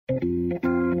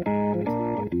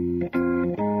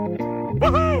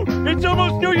It's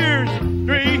almost New Year's.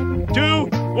 3, 2,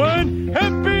 1.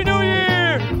 Happy New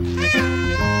Year!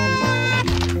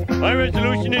 My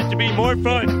resolution is to be more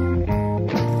fun.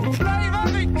 Let him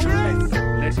have it, Chris!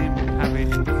 Let him have it,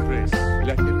 Chris.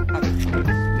 Let him have it, Chris.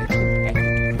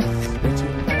 Let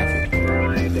him have it,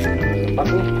 Chris. Let him have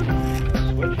it.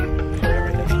 Switch for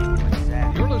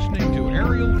everything. You're listening to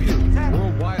Aerial View,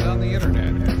 worldwide on the internet.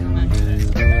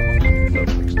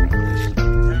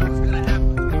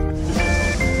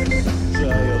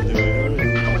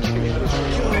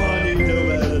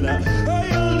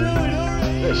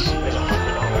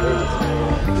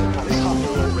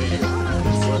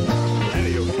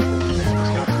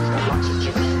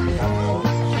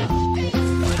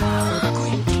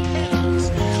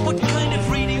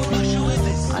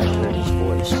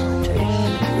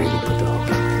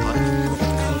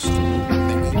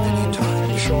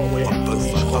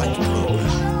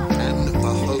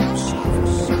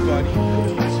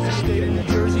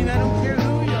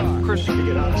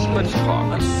 Let's talk.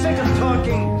 I'm sick of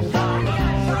talking. I'm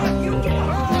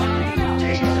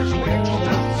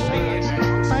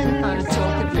out of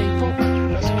talking, people.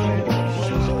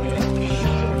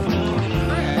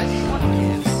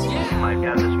 I've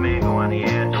got this man go on the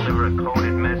air and deliver a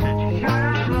coded message.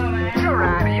 You're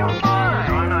out of your mind.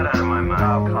 No, I'm not out of my mind.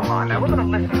 Oh, come on. Now, we're going to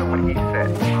listen to what he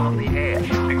said on the air.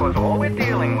 Because all we're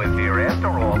dealing with here, after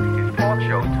all, is talk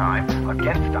show time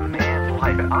against a man's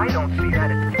life. And I don't see that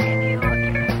as any luck.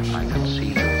 I can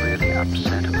see they're really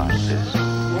upset about this.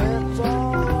 It's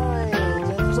alright,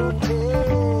 it's okay.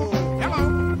 Hello.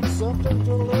 Something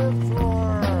to live for.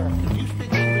 You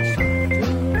speak English?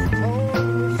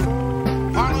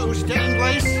 Harlow, staying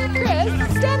place?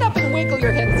 Chris, stand up and wiggle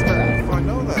your hips for us. I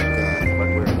know that guy. But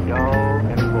we're dull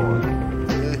and bored.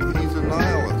 He's a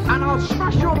nihilist. And I'll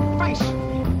smash your face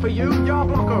for you,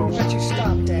 Yarblockos. Why don't you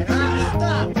stop, Dad?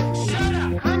 Stop! Shut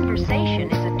up! Conversation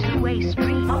is a two-way street.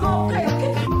 Okay.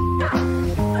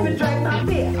 Let me drink my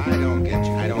beer. I don't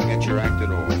get your act at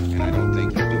all. And I don't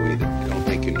think you do either. I don't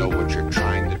think you know what you're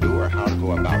trying to do or how to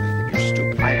go about it. You're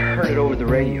stupid. I heard it over the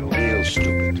radio. Real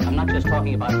stupid. I'm not just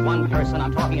talking about one person,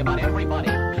 I'm talking about everybody.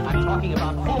 I'm talking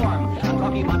about form, I'm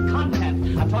talking about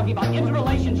content, I'm talking about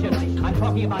interrelationships, I'm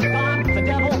talking about God, the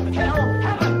devil, hell,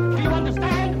 heaven. Do you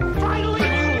understand? Finally!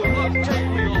 You will not take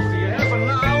me off the air for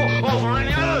now over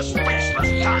any other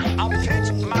spaceless time. I'll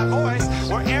pitch my voice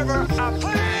wherever I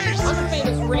please. I'm a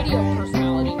famous radio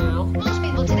personality now. Most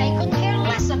people today couldn't care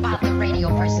less about the radio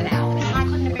personality. I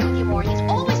couldn't agree with you more. He's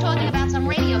always talking about some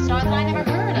radio star that I never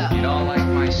heard of. You don't like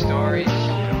my stories? You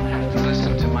don't have to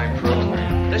listen to my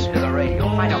program. Listen to the radio,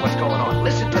 find out what's going on.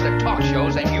 Listen to the talk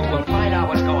shows and you will find out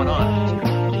what's going on.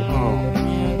 Oh,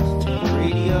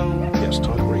 radio? Yes,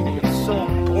 talk radio. It's so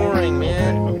boring,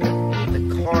 man.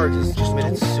 The car just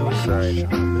committed suicide.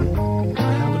 I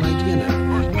have an idea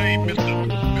now. First name, Mr.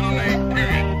 Middle name,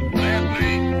 period. Last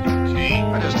name, T.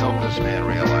 I just hope this man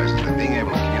realizes that being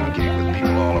able to communicate with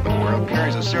people all over the world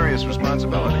carries a serious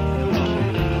responsibility.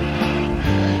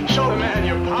 Show the man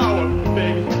your power,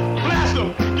 baby. Blast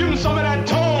him. Give him some of that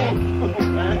tone.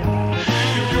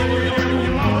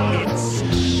 It's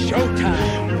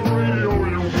showtime.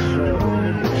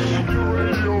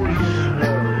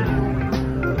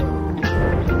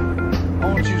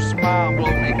 Won't you smile and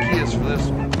blow me a kiss for this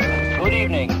one? Good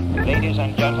evening, ladies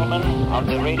and gentlemen of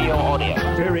the radio audience.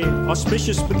 Very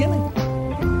auspicious beginning.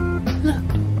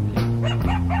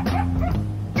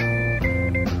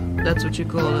 That's what you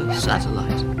call a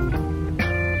satellite.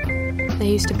 They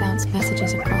used to bounce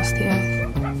messages across the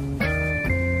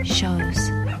earth. Shows.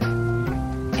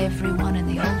 Everyone in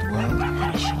the old world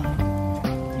had a show.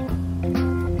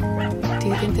 Do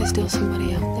you think there's still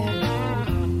somebody out there?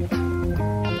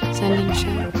 Sending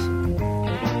shows?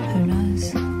 Who knows?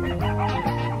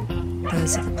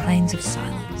 Those are the plains of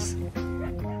silence.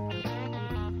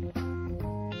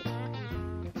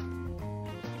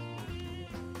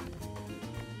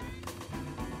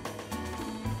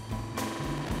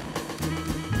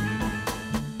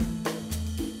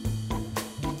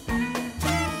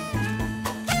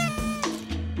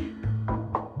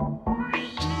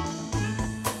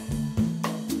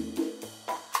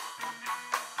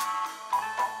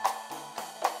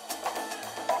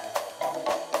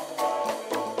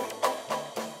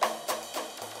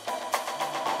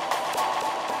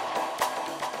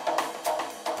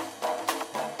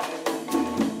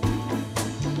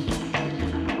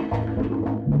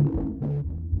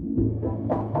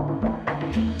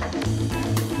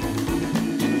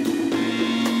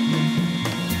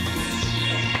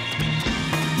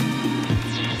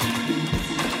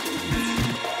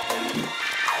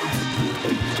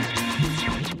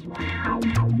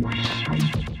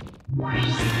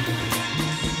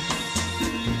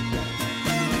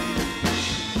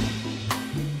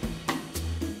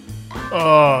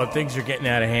 Oh, things are getting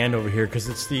out of hand over here because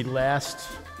it's the last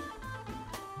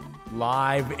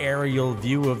live aerial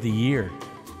view of the year.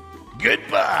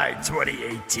 Goodbye,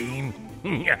 2018.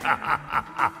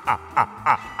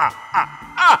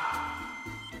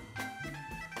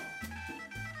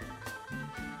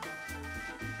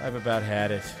 I've about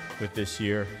had it with this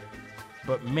year.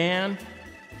 But man,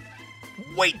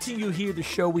 wait till you hear the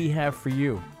show we have for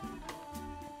you.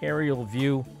 Aerial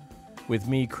view with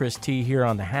me, Chris T, here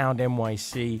on the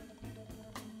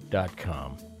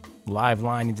HoundNYC.com. Live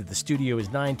line into the studio is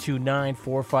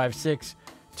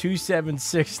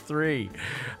 929-456-2763.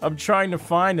 I'm trying to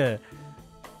find a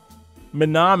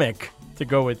mnemonic to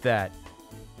go with that.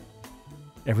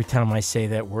 Every time I say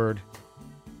that word,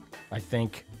 I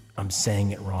think I'm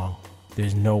saying it wrong.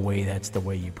 There's no way that's the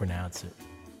way you pronounce it.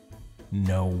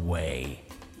 No way.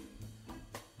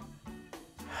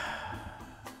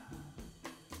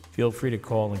 Feel free to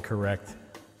call and correct.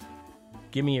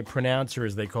 Give me a pronouncer,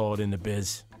 as they call it in the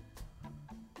biz.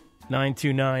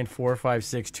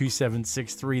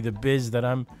 929-456-2763, the biz that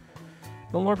I'm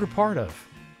no longer part of.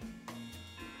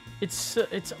 It's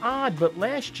odd, but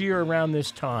last year around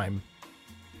this time,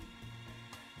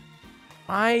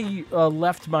 I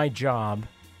left my job.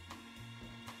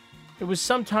 It was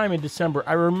sometime in December.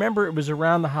 I remember it was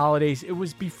around the holidays. It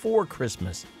was before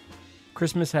Christmas.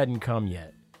 Christmas hadn't come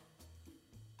yet.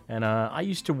 And I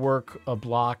used to work a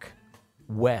block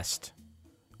west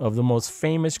of the most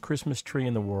famous Christmas tree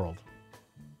in the world.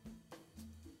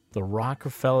 The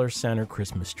Rockefeller Center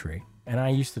Christmas tree. And I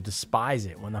used to despise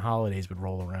it when the holidays would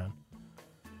roll around.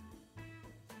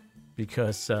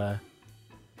 Because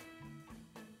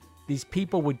these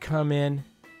people would come in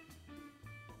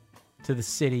to the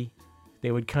city.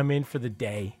 They would come in for the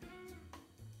day.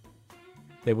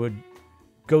 They would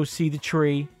go see the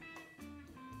tree.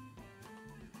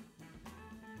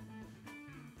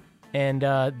 And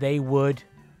they would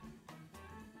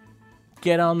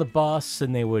get on the bus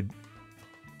and they would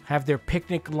have their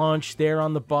picnic lunch there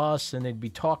on the bus, and they'd be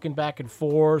talking back and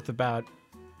forth about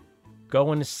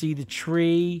going to see the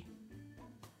tree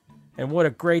and what a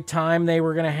great time they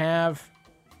were going to have.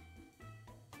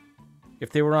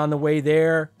 If they were on the way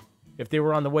there, if they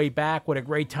were on the way back, what a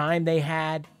great time they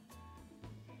had.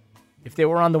 If they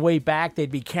were on the way back, they'd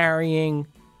be carrying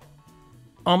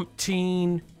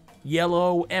umpteen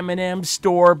yellow M&M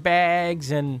store bags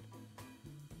and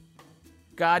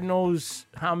God knows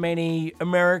how many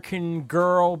American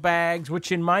Girl bags,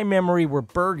 which in my memory were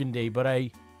burgundy, but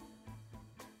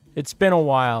it's been a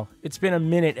while. It's been a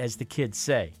minute, as the kids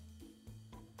say.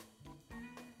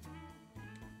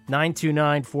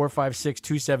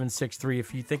 929-456-2763.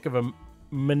 If you think of a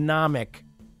mnemonic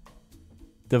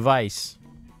device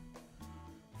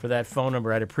for that phone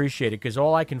number, I'd appreciate it, because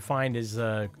all I can find is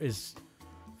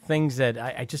things that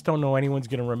I just don't know anyone's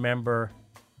going to remember.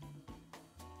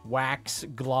 Wax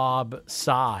glob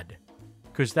sod,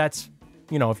 because that's,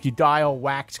 if you dial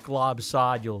wax glob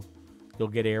sod, you'll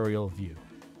get aerial view.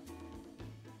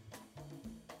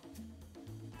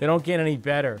 They don't get any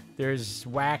better. There's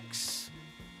wax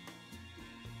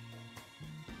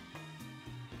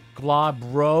glob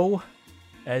roe,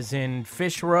 as in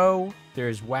fish roe.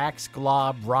 There's wax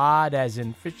glob rod, as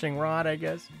in fishing rod, I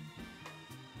guess.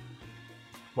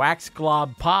 Wax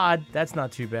glob pod, that's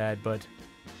not too bad, but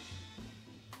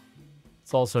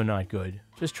it's also not good.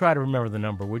 Just try to remember the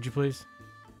number, would you please?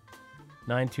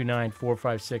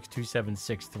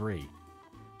 929-456-2763.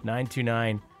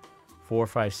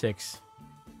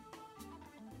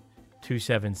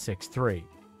 929-456-2763. I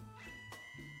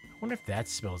wonder if that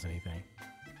spells anything.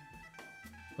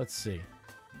 Let's see.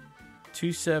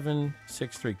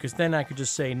 2763. Because then I could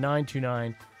just say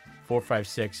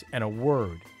 929-456 and a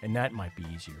word, and that might be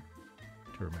easier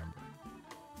to remember.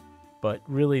 But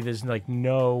really, there's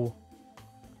nothing.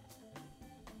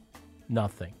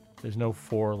 There's no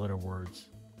 4-letter words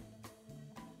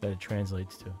that it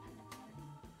translates to.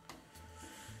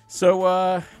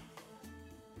 So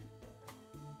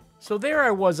there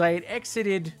I was. I had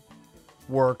exited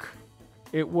work.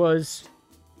 It was,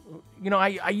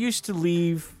 I used to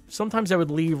leave. Sometimes I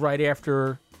would leave right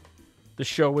after the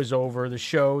show was over. The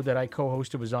show that I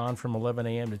co-hosted was on from 11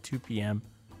 a.m. to 2 p.m.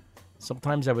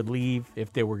 Sometimes I would leave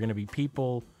if there were going to be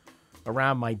people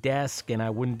around my desk, and I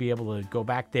wouldn't be able to go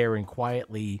back there and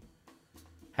quietly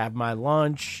have my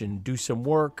lunch and do some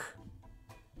work.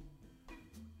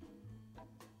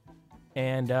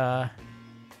 And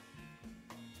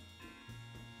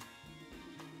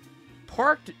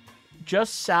parked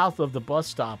just south of the bus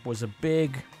stop was a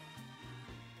big,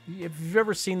 if you've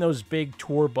ever seen those big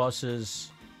tour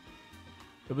buses,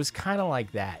 it was kind of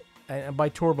like that. And by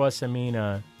tour bus, I mean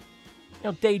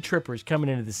day trippers coming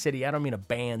into the city. I don't mean a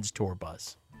band's tour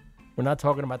bus. We're not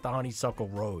talking about the Honeysuckle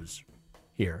Rose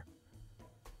here.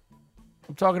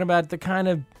 I'm talking about the kind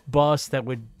of bus that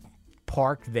would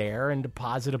park there and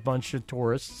deposit a bunch of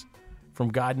tourists from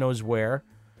God knows where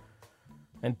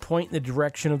and point in the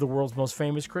direction of the world's most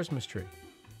famous Christmas tree.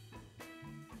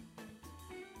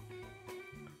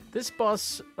 This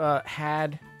bus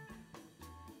had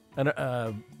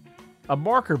a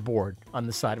marker board on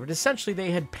the side of it. Essentially,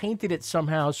 they had painted it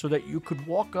somehow so that you could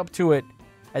walk up to it,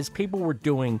 as people were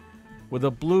doing, with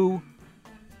a blue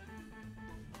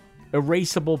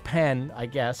erasable pen, I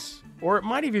guess. Or it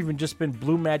might have even just been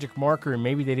blue magic marker, and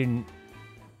maybe they didn't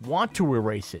want to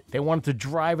erase it. They wanted to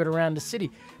drive it around the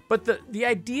city. But the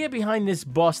idea behind this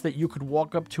bus that you could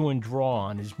walk up to and draw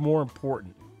on is more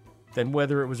important than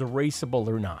whether it was erasable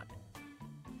or not.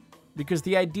 Because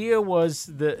the idea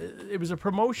was it was a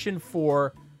promotion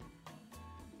for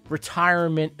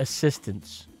retirement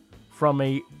assistance from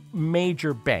a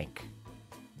major bank.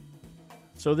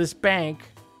 So this bank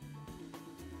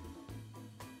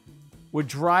would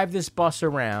drive this bus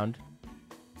around,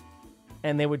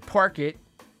 and they would park it,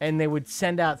 and they would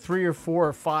send out 3 or 4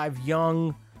 or 5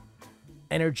 young,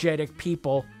 energetic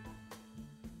people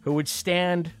who would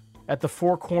stand at the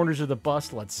 4 corners of the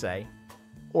bus, let's say,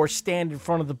 or stand in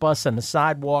front of the bus on the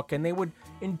sidewalk, and they would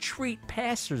entreat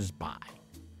passerby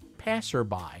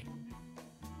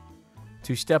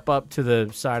to step up to the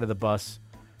side of the bus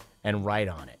and write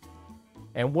on it.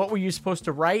 And what were you supposed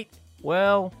to write?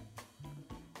 Well,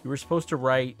 you were supposed to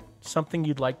write something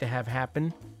you'd like to have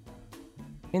happen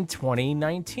in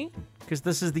 2019, because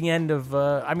this is the end of,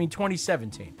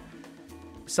 2017.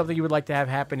 Something you would like to have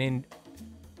happen in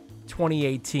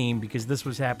 2018, because this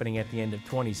was happening at the end of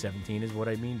 2017, is what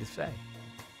I mean to say.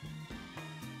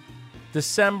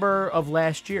 December of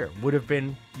last year would have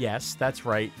been, yes, that's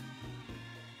right,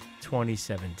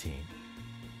 2017.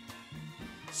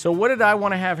 So what did I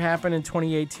want to have happen in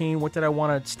 2018? What did I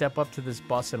want to step up to this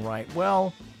bus and write?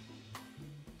 Well,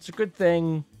 it's a good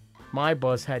thing my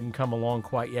bus hadn't come along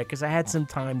quite yet, because I had some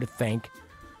time to think.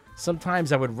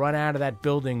 Sometimes I would run out of that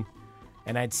building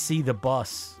and I'd see the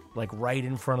bus like right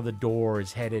in front of the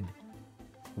doors, headed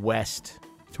west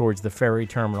towards the ferry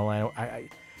terminal. I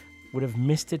would have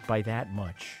missed it by that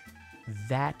much.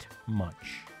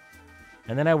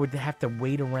 And then I would have to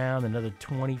wait around another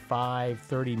 25,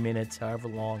 30 minutes, however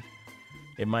long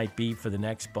it might be for the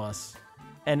next bus.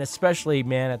 And especially,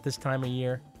 man, at this time of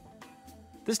year.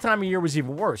 This time of year was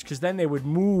even worse, because then they would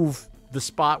move the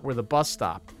spot where the bus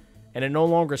stopped, and it no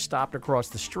longer stopped across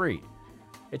the street.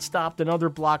 It stopped another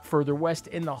block further west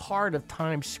in the heart of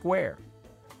Times Square.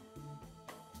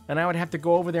 And I would have to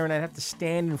go over there, and I'd have to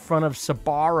stand in front of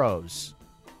Sbarro's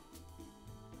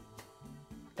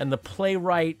and the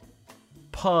Playwright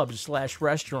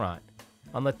pub/restaurant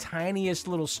on the tiniest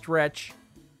little stretch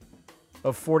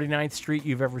of 49th Street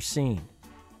you've ever seen.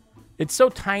 It's so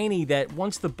tiny that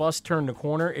once the bus turned the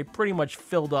corner, it pretty much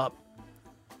filled up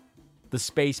the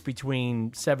space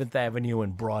between 7th Avenue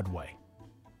and Broadway.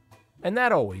 And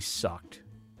that always sucked.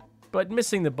 But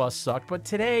missing the bus sucked. But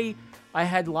today, I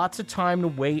had lots of time to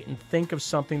wait and think of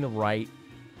something to write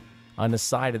on the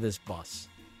side of this bus.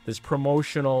 This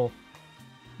promotional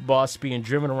bus being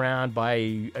driven around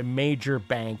by a major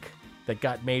bank that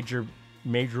got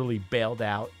majorly bailed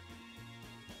out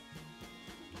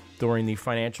during the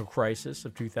financial crisis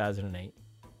of 2008.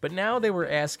 But now they were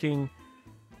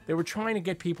trying to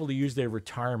get people to use their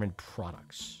retirement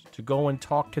products, to go and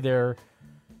talk to their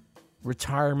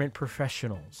retirement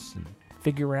professionals and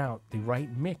figure out the right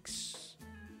mix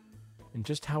and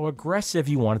just how aggressive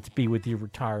you want it to be with your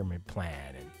retirement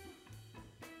plan. And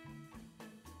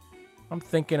I'm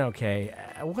thinking, okay,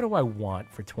 what do I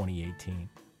want for 2018?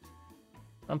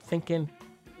 I'm thinking,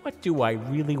 what do I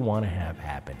really want to have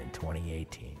happen in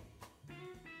 2018?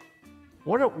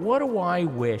 What do I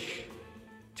wish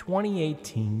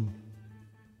 2018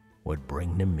 would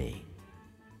bring to me?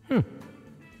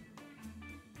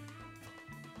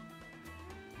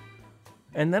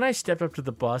 And then I stepped up to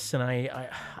the bus, and I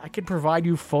could provide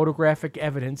you photographic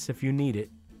evidence if you need it.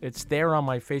 It's there on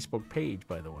my Facebook page,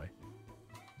 by the way.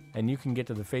 And you can get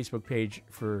to the Facebook page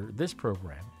for this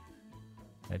program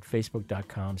at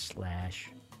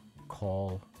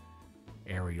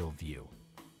facebook.com/callaerialview.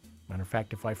 Matter of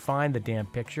fact, if I find the damn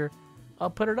picture, I'll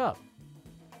put it up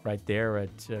right there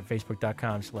at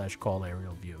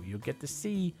facebook.com/callaerialview. You'll get to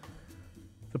see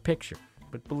the picture.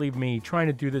 But believe me, trying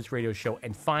to do this radio show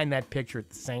and find that picture at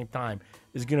the same time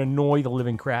is going to annoy the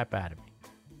living crap out of me.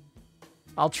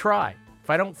 I'll try. If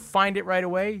I don't find it right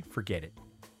away, forget it.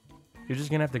 You're just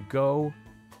going to have to go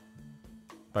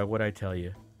by what I tell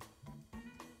you.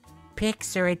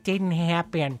 pics or it didn't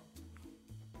happen.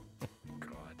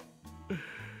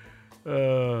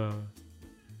 God.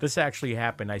 This actually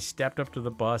happened. I stepped up to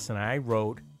the bus and I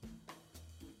wrote,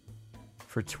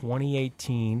 for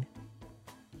 2018,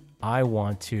 I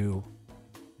want to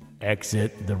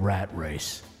exit the rat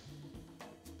race.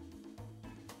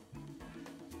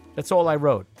 That's all I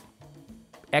wrote.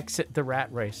 Exit the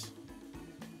rat race.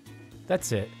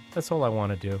 That's it. That's all I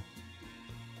want to do.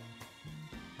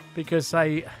 Because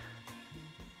I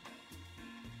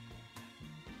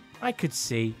could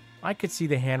see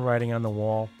the handwriting on the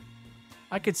wall.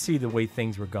 I could see the way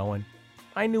things were going.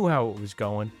 I knew how it was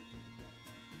going.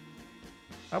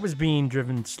 I was being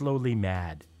driven slowly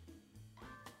mad.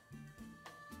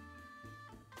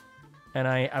 And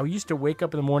I used to wake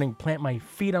up in the morning, plant my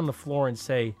feet on the floor and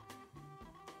say,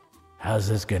 how's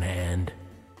this gonna end?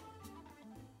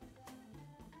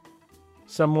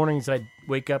 Some mornings I'd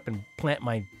wake up and plant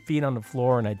my feet on the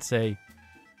floor and I'd say,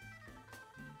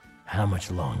 how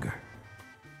much longer?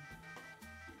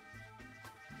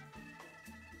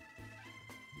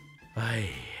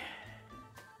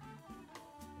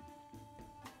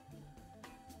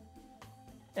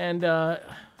 And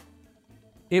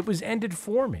it was ended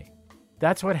for me.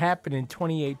 That's what happened in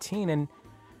 2018. And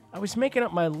I was making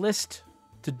up my list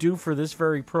to do for this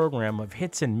very program of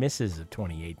hits and misses of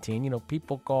 2018. You know,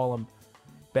 people call them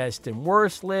best and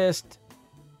worst list,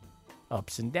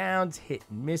 ups and downs, hit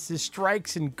and misses,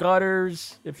 strikes and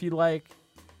gutters, if you like.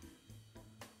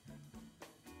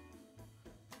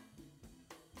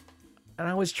 And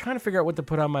I was trying to figure out what to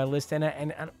put on my list.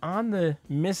 And on the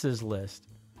misses list,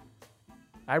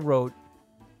 I wrote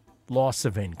loss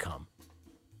of income.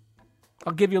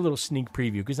 I'll give you a little sneak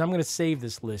preview because I'm going to save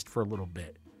this list for a little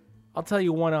bit. I'll tell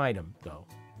you one item, though.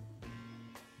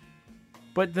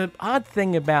 But the odd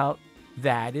thing about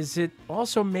that is it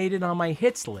also made it on my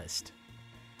hits list.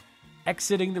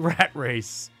 Exiting the rat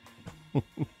race.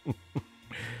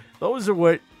 Those are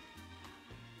what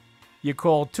you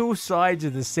call two sides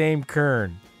of the same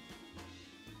kern,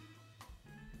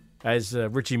 as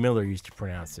Richie Miller used to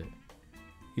pronounce it.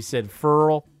 He said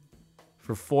furl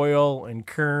for foil and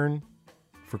kern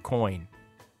for coin.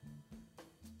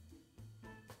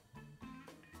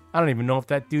 I don't even know if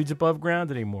that dude's above ground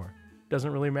anymore.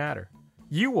 Doesn't really matter.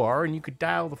 You are, and you could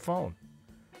dial the phone.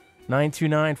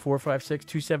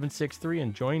 929-456-2763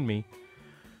 and join me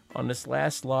on this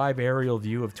last live aerial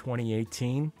view of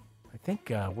 2018. I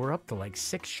think we're up to like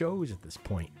 6 shows at this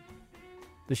point.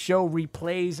 The show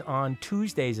replays on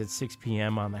Tuesdays at 6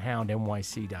 p.m. on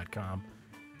thehoundnyc.com.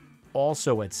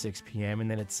 Also at 6 p.m. And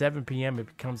then at 7 p.m. it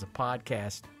becomes a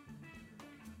podcast.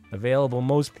 Available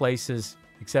most places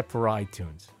except for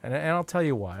iTunes. And I'll tell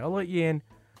you why. I'll let you in.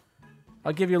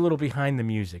 I'll give you a little behind the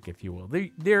music, if you will.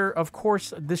 Of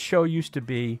course, this show used to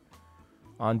be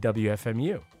on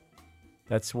WFMU.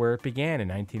 That's where it began in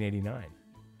 1989.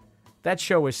 That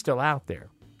show is still out there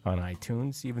on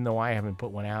iTunes, even though I haven't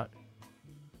put one out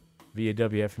via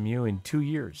WFMU in 2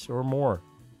 years or more.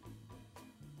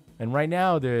 And right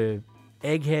now, the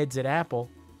eggheads at Apple,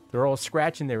 they're all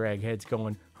scratching their eggheads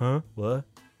going, huh? What?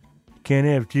 Can't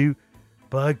have 2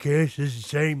 podcasts as the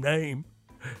same name.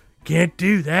 Can't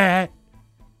do that.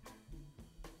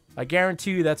 I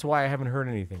guarantee you that's why I haven't heard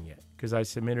anything yet, because I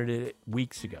submitted it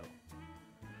weeks ago.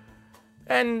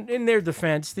 And in their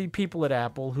defense, the people at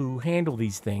Apple who handle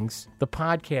these things, the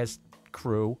podcast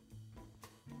crew,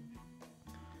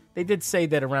 they did say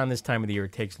that around this time of the year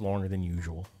it takes longer than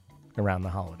usual, around the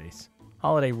holidays.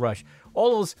 Holiday rush.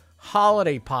 All those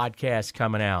holiday podcasts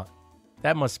coming out.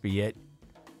 That must be it.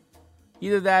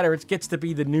 Either that or it gets to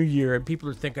be the new year and people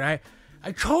are thinking, I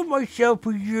told myself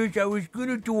for years I was going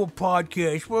to do a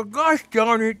podcast. Well, gosh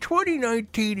darn it,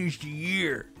 2019 is the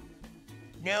year.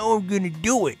 Now I'm going to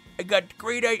do it. I got a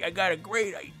great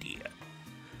idea.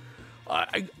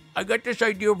 I got this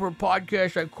idea for a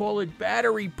podcast. I call it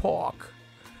Battery Park.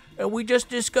 And we just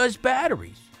discuss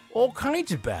batteries. All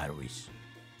kinds of batteries.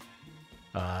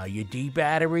 Your D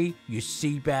battery, your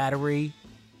C battery,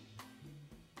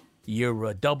 your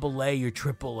AA, your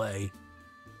AAA.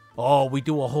 Oh, we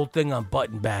do a whole thing on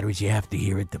button batteries. You have to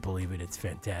hear it to believe it. It's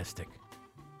fantastic.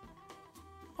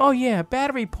 Oh, yeah,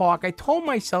 Battery Park. I told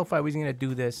myself I was going to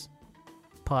do this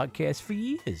podcast for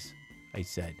years, I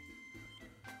said.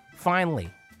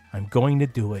 Finally, I'm going to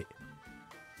do it.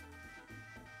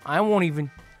 I won't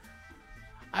even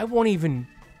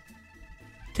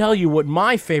tell you what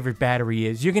my favorite battery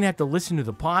is. You're going to have to listen to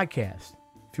the podcast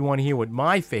if you want to hear what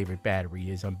my favorite battery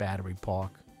is on Battery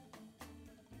Park.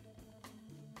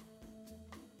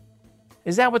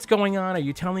 Is that what's going on? Are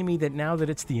you telling me that now that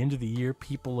it's the end of the year,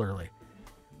 people are like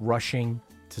rushing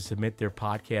to submit their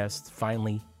podcasts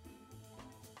finally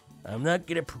I'm not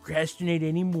going to procrastinate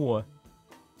anymore.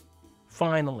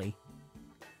 Finally.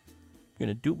 Going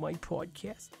to do my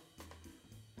podcast.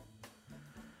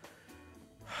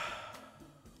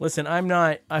 Listen,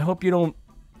 I hope you don't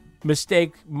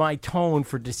mistake my tone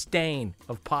for disdain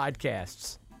of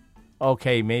podcasts.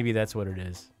 Okay, maybe that's what it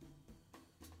is.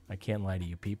 I can't lie to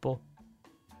you people.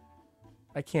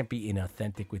 I can't be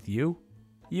inauthentic with you.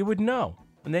 You would know.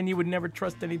 And then you would never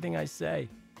trust anything I say.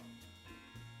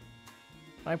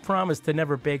 I promise to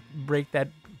never bake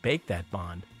that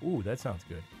bond. Ooh, that sounds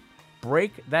good.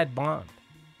 Break that bond.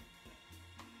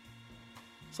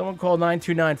 Someone call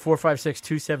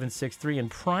 929-456-2763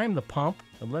 and prime the pump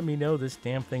and let me know this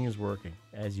damn thing is working,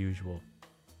 as usual.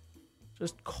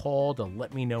 Just call to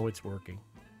let me know it's working.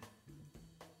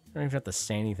 I don't even have to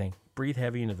say anything. Breathe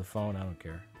heavy into the phone. I don't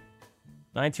care.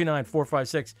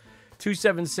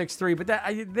 929-456-2763. But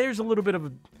there's a little bit of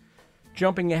a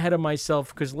jumping ahead of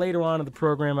myself because later on in the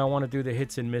program I want to do the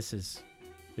hits and misses.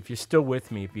 If you're still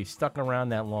with me, if you've stuck around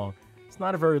that long. It's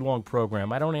not a very long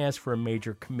program. I don't ask for a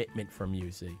major commitment from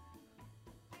you, see.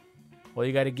 All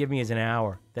you got to give me is an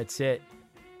hour. That's it.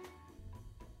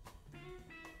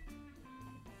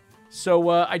 So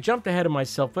I jumped ahead of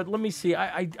myself, but let me see.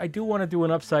 I do want to do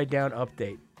an upside-down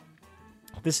update.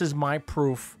 This is my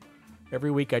proof.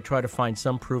 Every week I try to find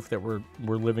some proof that we're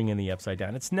living in the upside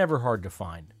down. It's never hard to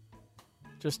find.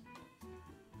 Just,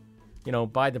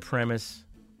 by the premise,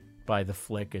 by the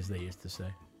flick, as they used to say.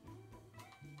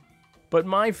 But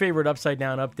my favorite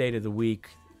upside-down update of the week,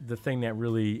 the thing that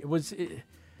really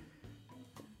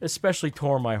especially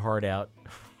tore my heart out,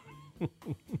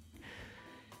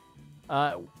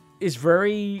 is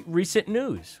very recent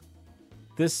news.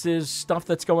 This is stuff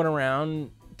that's going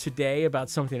around today about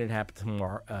something that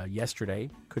happened yesterday.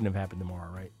 Couldn't have happened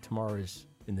tomorrow, right? Tomorrow is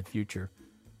in the future,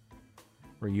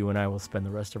 where you and I will spend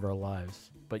the rest of our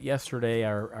lives. But yesterday,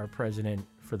 our president,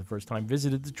 for the first time,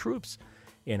 visited the troops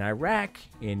in Iraq,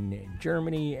 in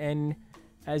Germany, and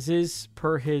as is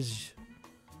per his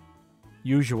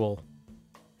usual,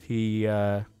 he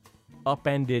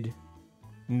upended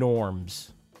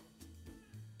norms.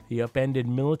 He upended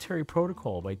military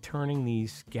protocol by turning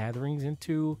these gatherings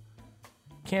into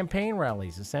campaign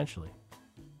rallies, essentially,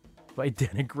 by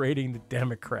denigrating the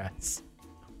Democrats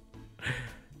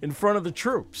in front of the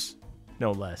troops,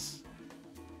 no less.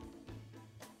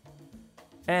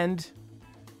 And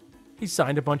he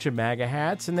signed a bunch of MAGA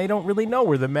hats, and they don't really know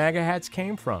where the MAGA hats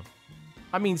came from.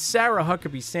 I mean, Sarah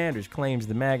Huckabee Sanders claims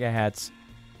the MAGA hats,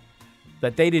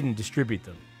 that they didn't distribute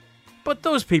them. But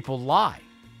those people lie.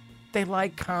 They lie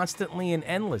constantly and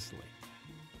endlessly.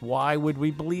 Why would we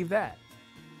believe that?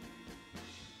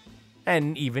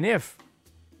 And even if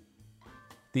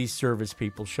these service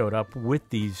people showed up with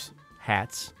these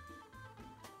hats,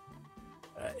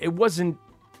 it wasn't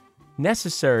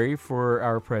necessary for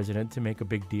our president to make a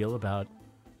big deal about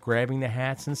grabbing the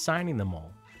hats and signing them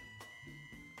all.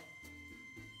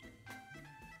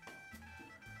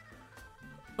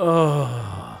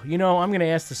 Oh, I'm going to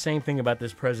ask the same thing about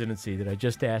this presidency that I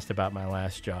just asked about my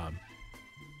last job.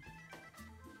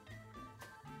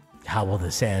 How will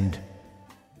this end?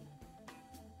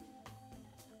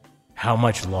 How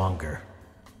much longer?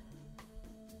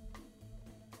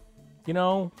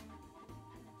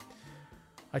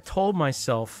 I told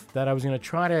myself that I was going to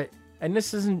try to, and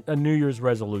this isn't a New Year's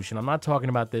resolution. I'm not talking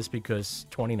about this because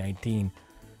 2019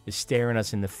 is staring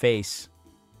us in the face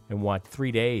in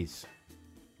 3 days,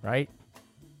 right?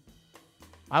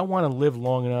 I want to live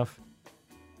long enough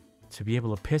to be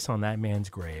able to piss on that man's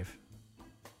grave.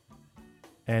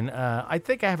 And I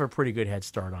think I have a pretty good head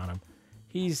start on him.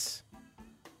 He's,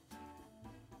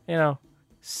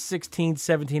 16,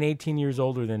 17, 18 years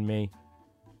older than me.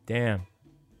 Damn.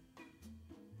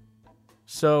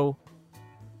 So,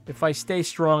 if I stay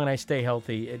strong and I stay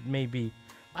healthy, it may be...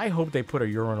 I hope they put a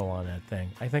urinal on that thing.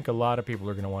 I think a lot of people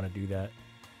are going to want to do that.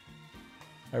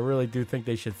 I really do think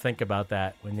they should think about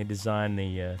that when they design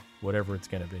the, whatever it's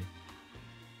going to be.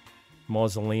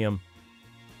 Mausoleum.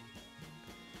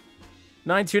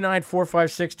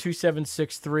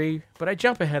 929-456-2763. But I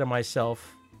jump ahead of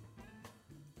myself.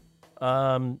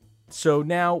 So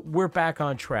now we're back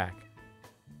on track.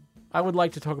 I would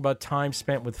like to talk about time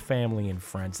spent with family and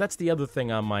friends. That's the other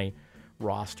thing on my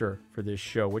roster for this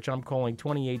show, which I'm calling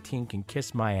 2018 Can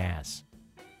Kiss My Ass.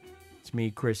 It's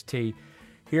me, Chris T,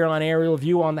 here on Aerial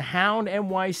View on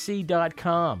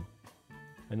thehoundnyc.com.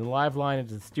 And the live line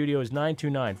into the studio is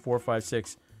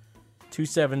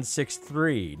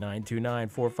 929-456-2763.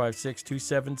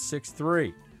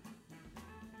 929-456-2763.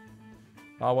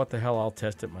 Oh, what the hell, I'll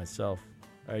test it myself.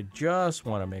 I just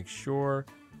want to make sure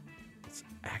it's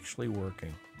actually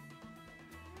working.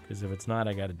 Because if it's not,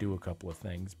 I got to do a couple of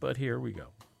things. But here we go.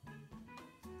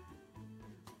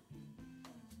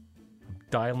 I'm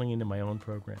dialing into my own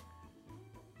program.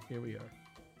 Here we are.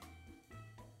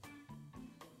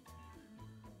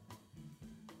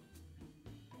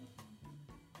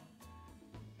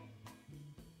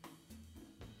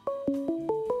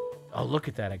 Oh, look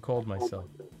at that. I called myself.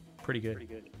 Pretty good.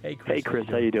 Hey, Chris. Hey, Chris.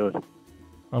 How you doing?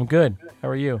 I'm good. How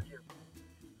are you?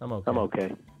 I'm okay. I'm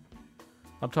okay.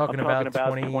 I'm talking about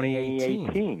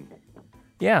 2018.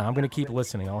 Yeah, I'm going to keep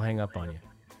listening. I'll hang up on you.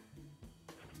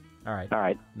 All right. All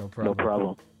right. No problem. No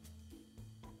problem.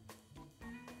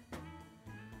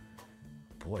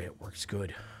 Boy, it works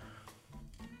good.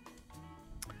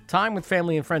 Time with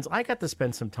family and friends. I got to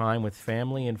spend some time with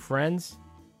family and friends.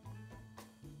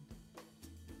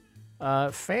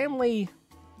 Family,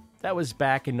 that was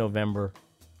back in November.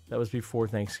 That was before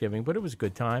Thanksgiving, but it was a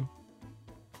good time.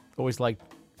 Always liked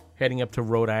heading up to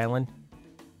Rhode Island.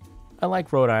 I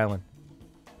like Rhode Island.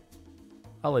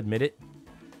 I'll admit it.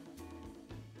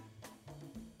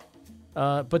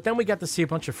 But then we got to see a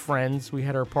bunch of friends. We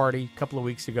had our party a couple of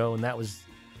weeks ago, and that was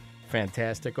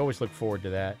fantastic. Always look forward to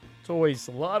that. It's always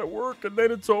a lot of work, and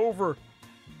then it's over.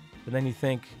 And then you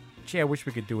think, gee, I wish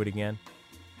we could do it again.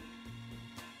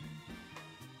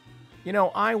 You know,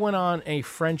 I went on a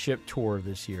friendship tour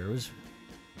this year.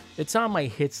 It's on my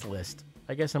hits list.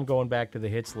 I guess I'm going back to the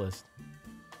hits list.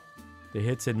 The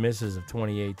hits and misses of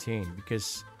 2018.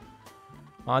 Because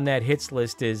on that hits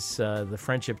list is the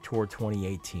Friendship Tour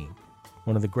 2018.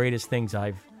 One of the greatest things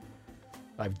I've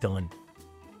done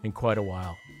in quite a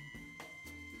while.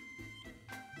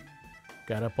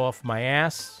 Got up off my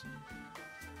ass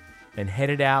and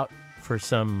headed out for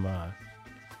some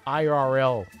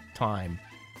IRL time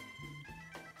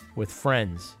with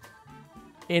friends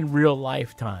in real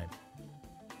life time.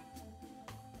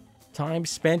 Time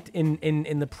spent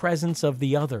in the presence of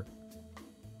the other.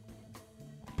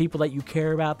 People that you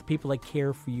care about, the people that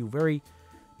care for you. Very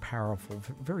powerful,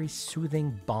 very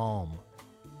soothing balm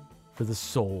for the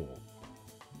soul.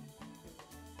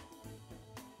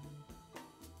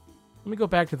 Let me go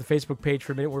back to the Facebook page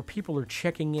for a minute where people are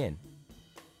checking in.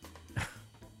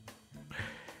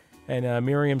 And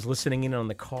Miriam's listening in on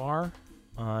the car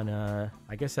on,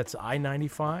 I guess that's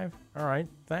I-95. All right,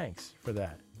 thanks for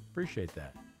that. Appreciate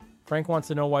that. Frank wants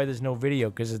to know why there's no video,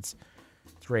 because it's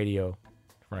radio,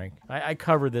 Frank. I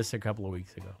covered this a couple of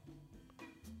weeks ago.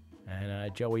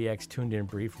 And Joey X tuned in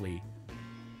briefly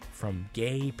from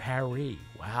Gay Paris.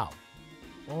 Wow.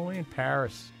 Only in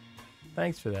Paris.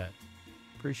 Thanks for that.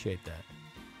 Appreciate that.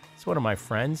 It's one of my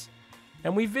friends.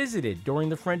 And we visited during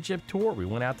the Friendship Tour. We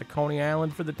went out to Coney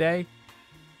Island for the day.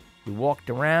 We walked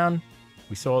around.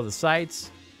 We saw the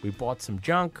sights. We bought some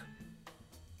junk.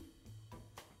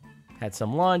 Had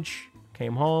some lunch.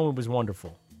 Came home. It was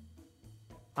wonderful.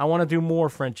 I want to do more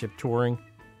friendship touring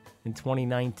in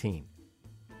 2019.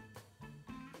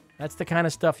 That's the kind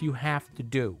of stuff you have to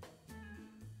do.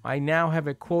 I now have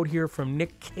a quote here from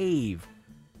Nick Cave.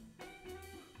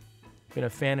 Been a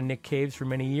fan of Nick Cave's for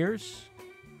many years.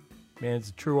 Man's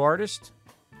a true artist,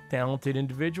 talented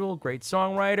individual, great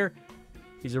songwriter.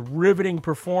 He's a riveting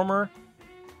performer.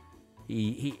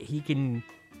 He can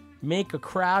make a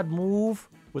crowd move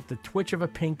with the twitch of a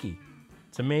pinky.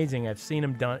 It's amazing. I've seen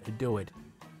him do it.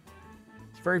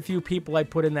 There's very few people I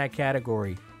put in that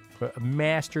category. A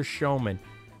master showman.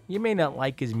 You may not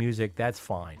like his music. That's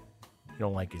fine. You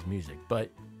don't like his music. But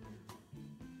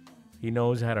he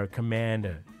knows how to command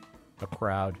a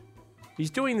crowd. He's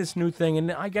doing this new thing,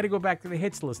 and I got to go back to the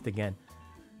hits list again.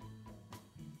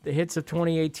 The hits of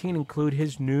 2018 include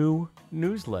his new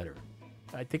newsletter.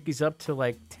 I think he's up to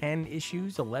like 10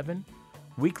 issues, 11.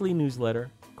 Weekly newsletter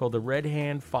called the Red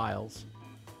Hand Files,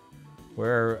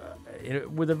 where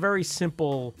with a very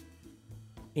simple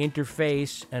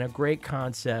interface and a great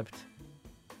concept,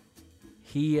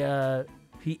 he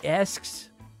asks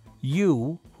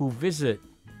you who visit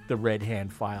the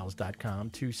redhandfiles.com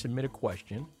to submit a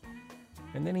question,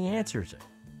 and then he answers it.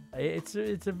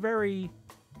 It's a very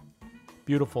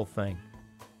beautiful thing.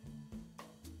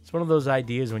 It's one of those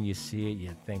ideas when you see it,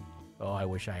 you think, oh, I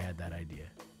wish I had that idea.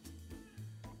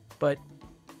 But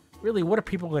really, what are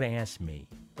people going to ask me?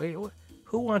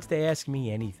 Who wants to ask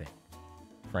me anything,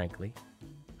 frankly?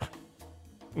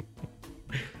 What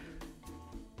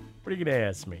are you going to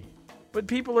ask me? But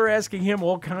people are asking him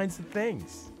all kinds of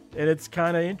things. And it's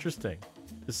kind of interesting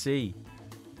to see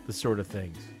the sort of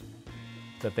things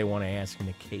that they want to ask in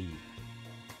a cave.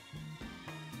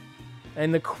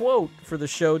 And the quote for the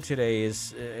show today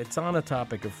is, it's on a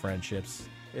topic of friendships.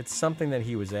 It's something that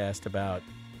he was asked about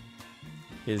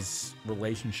his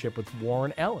relationship with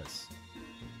Warren Ellis.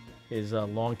 his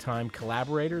longtime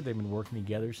collaborator. They've been working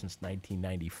together since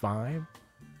 1995.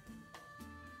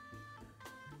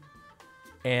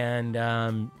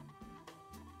 And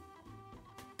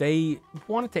they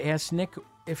wanted to ask Nick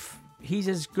if he's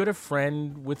as good a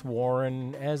friend with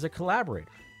Warren as a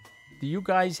collaborator. Do you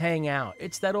guys hang out?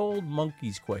 It's that old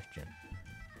Monkees question.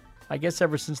 I guess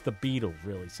ever since the Beatles,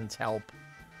 really, since Help.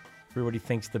 Everybody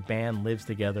thinks the band lives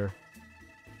together.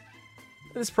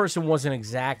 This person wasn't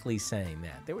exactly saying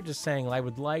that. They were just saying, I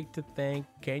would like to think,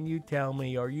 can you tell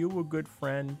me, are you a good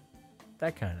friend?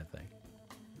 That kind of thing.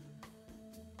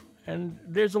 And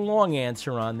there's a long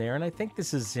answer on there, and I think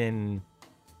this is in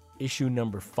issue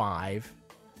number 5,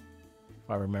 if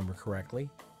I remember correctly.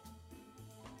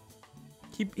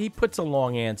 He puts a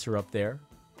long answer up there.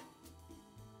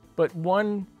 But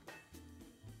one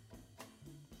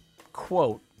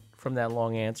quote from that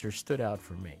long answer stood out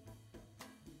for me.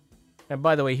 And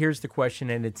by the way, here's the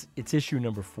question, and it's issue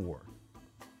number 4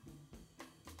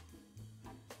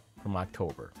 from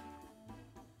October.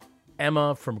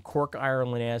 Emma from Cork,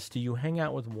 Ireland asks, do you hang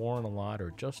out with Warren a lot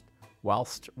or just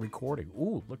whilst recording?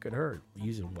 Ooh, look at her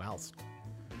using whilst.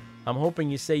 I'm hoping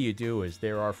you say you do, as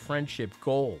there are friendship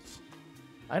goals.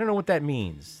 I don't know what that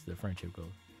means, the friendship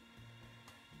goals.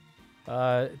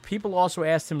 People also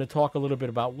asked him to talk a little bit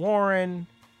about Warren.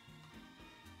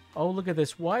 Oh, look at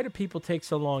this. Why do people take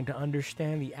so long to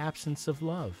understand the absence of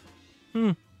love?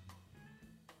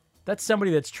 That's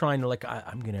somebody that's trying to, like,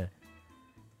 I'm going to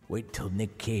wait till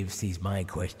Nick Cave sees my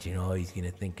question. Oh, he's going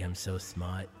to think I'm so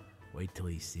smart. Wait till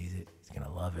he sees it. He's going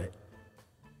to love it.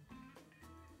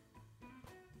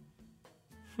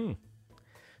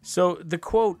 So the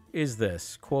quote is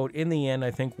this, quote, in the end,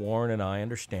 I think Warren and I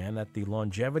understand that the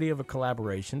longevity of a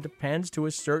collaboration depends to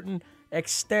a certain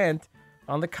extent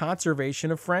on the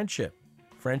conservation of friendship.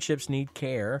 Friendships need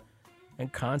care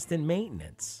and constant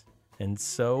maintenance. And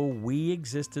so we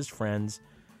exist as friends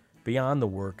beyond the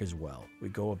work as well. We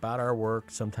go about our work,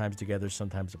 sometimes together,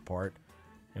 sometimes apart,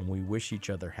 and we wish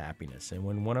each other happiness. And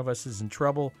when one of us is in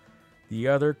trouble, the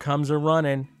other comes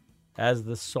a-running, as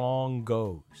the song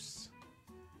goes.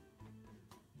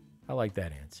 I like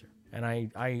that answer, and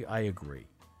I agree.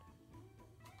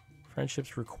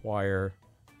 Friendships require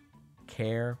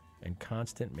care and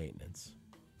constant maintenance.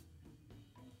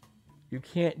 You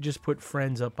can't just put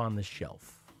friends up on the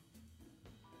shelf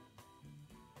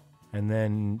and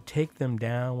then take them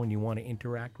down when you want to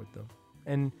interact with them.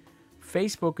 And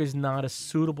Facebook is not a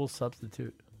suitable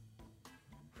substitute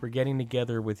for getting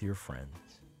together with your friends.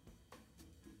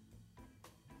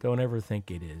 Don't ever think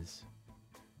it is.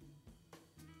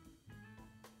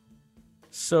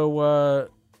 So,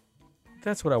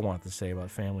 that's what I want to say about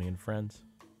family and friends.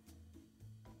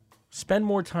 Spend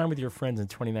more time with your friends in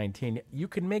 2019. You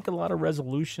can make a lot of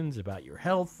resolutions about your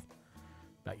health,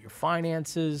 about your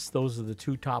finances. Those are the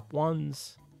 2 top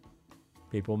ones.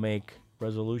 People make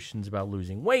resolutions about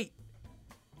losing weight,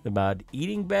 about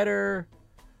eating better,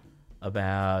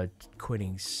 about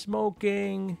quitting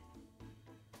smoking.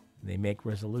 They make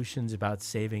resolutions about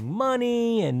saving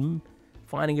money and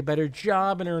finding a better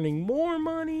job and earning more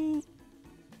money.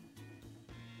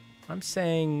 I'm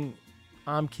saying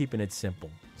I'm keeping it simple,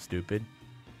 stupid.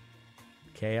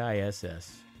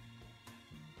 KISS.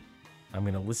 I'm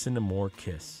going to listen to more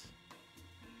Kiss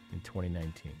in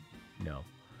 2019. No.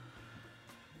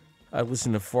 I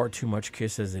listen to far too much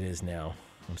Kiss as it is now.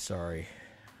 I'm sorry.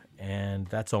 And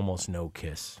that's almost no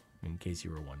Kiss, in case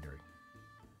you were wondering.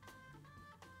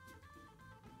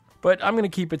 But I'm going to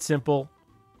keep it simple.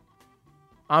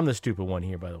 I'm the stupid one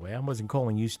here, by the way. I wasn't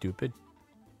calling you stupid.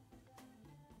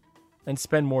 And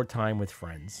spend more time with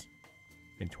friends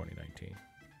in 2019.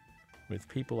 With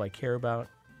people I care about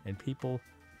and people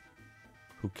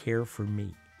who care for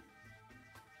me.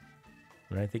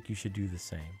 And I think you should do the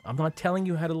same. I'm not telling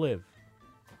you how to live.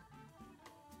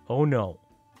 Oh, no.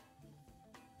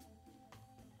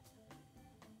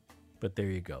 But there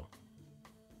you go.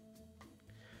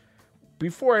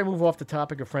 Before I move off the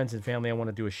topic of friends and family, I want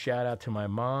to do a shout out to my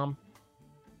mom.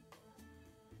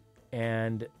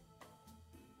 And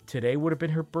today would have been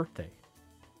her birthday.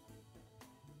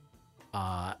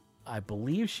 I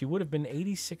believe she would have been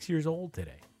 86 years old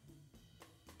today.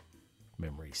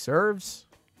 Memory serves.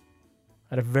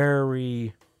 I had a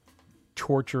very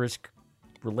torturous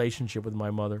relationship with my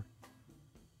mother.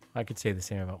 I could say the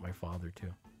same about my father,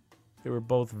 too. They were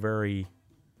both very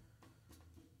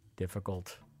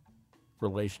difficult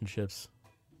relationships.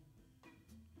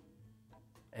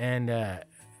 And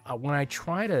when I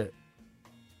try to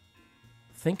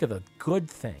think of the good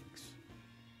things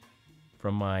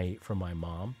from my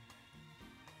mom,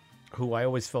 who I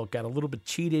always felt got a little bit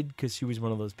cheated because she was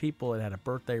one of those people that had a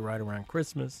birthday right around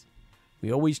Christmas.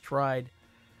 We always tried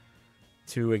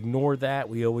to ignore that.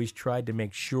 We always tried to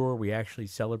make sure we actually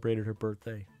celebrated her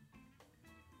birthday.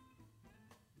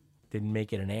 Didn't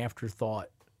make it an afterthought.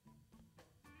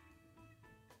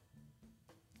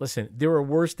 Listen, there were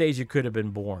worse days you could have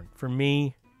been born. For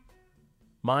me,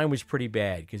 mine was pretty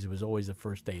bad because it was always the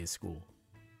first day of school.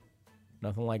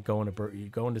 Nothing like going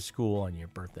to school on your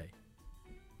birthday.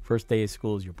 First day of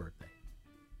school is your birthday.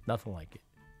 Nothing like it.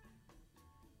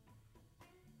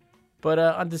 But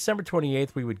on December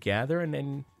 28th, we would gather and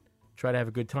then try to have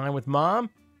a good time with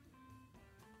Mom.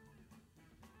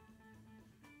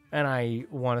 And I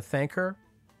want to thank her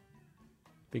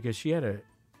because she had a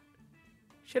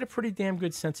pretty damn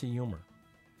good sense of humor.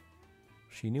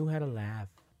 She knew how to laugh.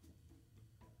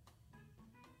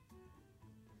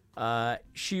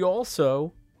 She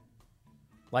also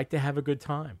liked to have a good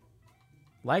time.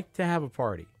 Liked to have a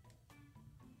party.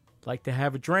 Liked to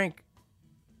have a drink.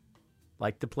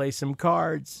 Liked to play some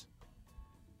cards.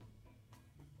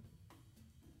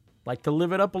 Liked to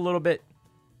live it up a little bit.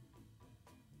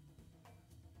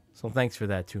 So thanks for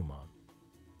that too, Mom.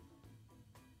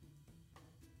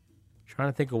 Trying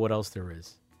to think of what else there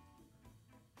is.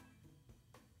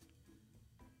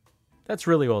 That's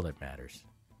really all that matters.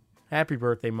 Happy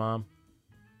birthday, Mom.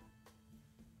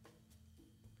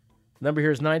 Number here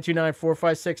is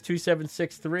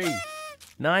 929-456-2763.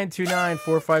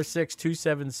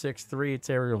 929-456-2763. It's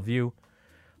Aerial View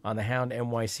on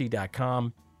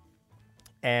thehoundnyc.com.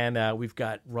 And we've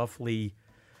got roughly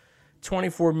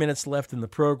 24 minutes left in the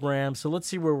program. So let's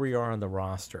see where we are on the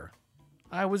roster.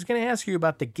 I was going to ask you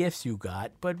about the gifts you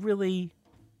got, but really,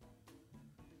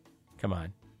 come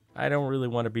on. I don't really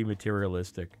want to be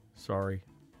materialistic. Sorry.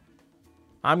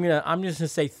 I'm just going to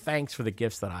say thanks for the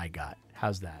gifts that I got.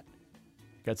 How's that?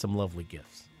 Got some lovely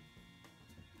gifts.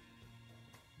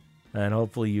 And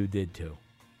hopefully you did too.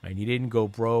 And you didn't go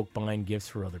broke buying gifts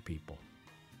for other people.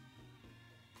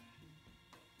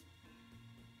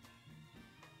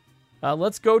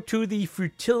 Let's go to the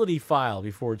futility file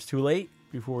before it's too late,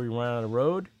 before we run out of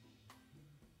road.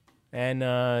 And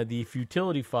the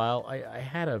futility file, I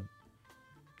had a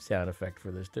sound effect for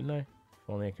this, didn't I? If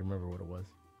only I can remember what it was.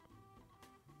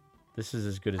 This is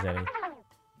as good as any.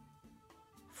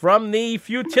 From the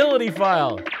futility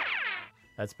file.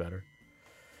 That's better.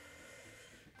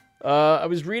 I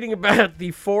was reading about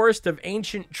the forest of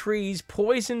ancient trees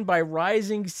poisoned by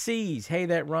rising seas. Hey,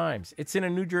 that rhymes. It's in a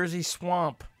New Jersey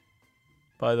swamp,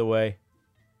 by the way.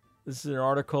 This is an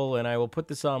article, and I will put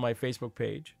this on my Facebook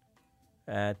page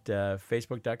at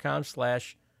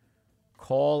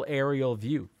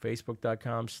facebook.com/callaerialview.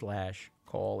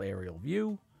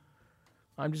 Facebook.com/callaerialview.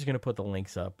 I'm just going to put the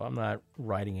links up. I'm not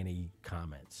writing any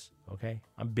comments, okay?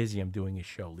 I'm busy. I'm doing a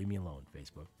show. Leave me alone,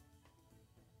 Facebook.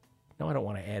 No, I don't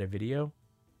want to add a video.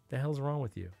 The hell's wrong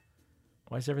with you?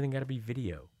 Why does everything got to be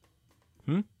video?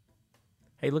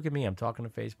 Hey, look at me. I'm talking to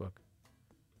Facebook.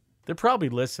 They're probably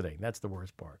listening. That's the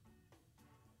worst part.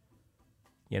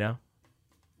 You know?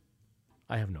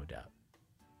 I have no doubt.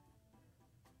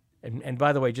 And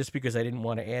by the way, just because I didn't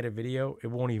want to add a video, it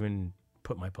won't even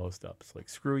put my post up. It's like,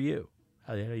 screw you.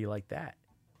 How the hell do you like that?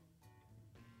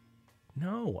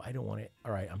 No, I don't want it.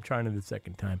 All right, I'm trying it the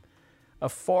second time. A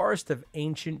forest of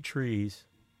ancient trees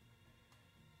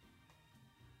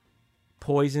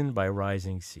poisoned by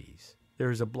rising seas.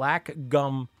 There's a black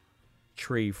gum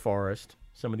tree forest,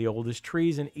 some of the oldest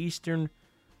trees in eastern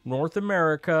North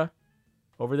America,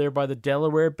 over there by the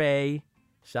Delaware Bay,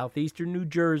 southeastern New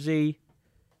Jersey.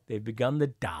 They've begun to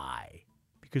die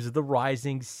because of the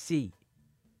rising sea,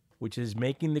 which is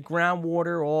making the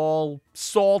groundwater all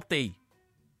salty.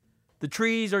 The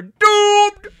trees are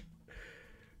doomed!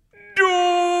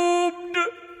 Doomed!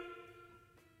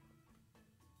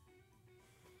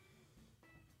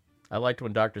 I liked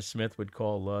when Dr. Smith would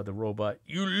call the robot,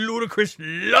 "You ludicrous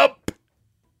lump!"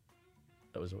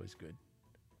 That was always good.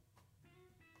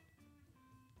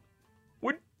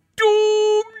 We're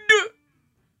doomed!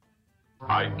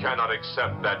 I cannot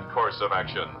accept that course of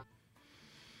action.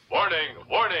 Warning!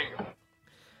 Warning!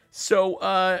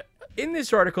 So, in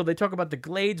this article, they talk about the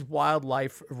Glades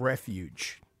Wildlife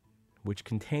Refuge, which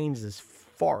contains this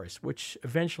forest, which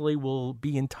eventually will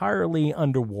be entirely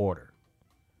underwater.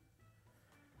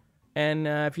 And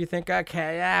if you think,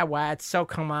 okay, what? So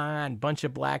come on, bunch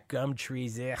of black gum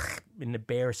trees in the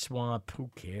Bear Swamp. Who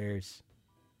cares?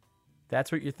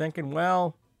 That's what you're thinking?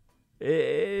 Well,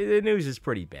 the news is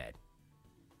pretty bad.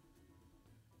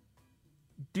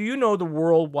 Do you know the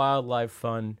World Wildlife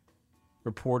Fund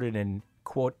reported an,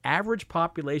 quote, average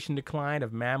population decline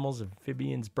of mammals,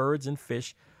 amphibians, birds, and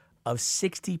fish of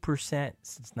 60%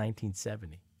 since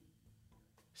 1970?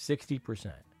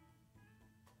 60%.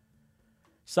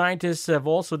 Scientists have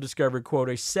also discovered, quote,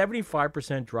 a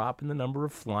 75% drop in the number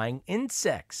of flying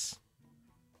insects.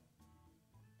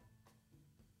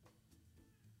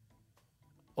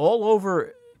 All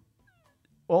over,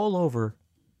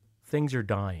 things are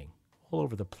dying. All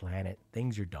over the planet,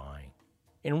 things are dying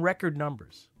in record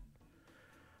numbers.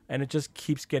 And it just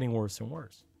keeps getting worse and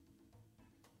worse.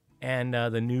 And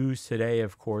the news today,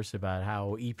 of course, about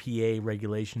how EPA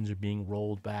regulations are being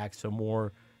rolled back so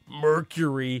more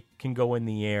mercury can go in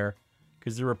the air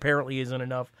because there apparently isn't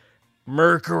enough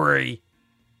mercury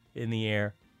in the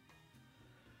air.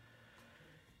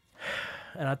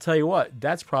 And I'll tell you what,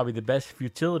 that's probably the best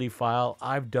futility file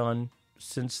I've done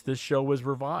since this show was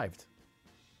revived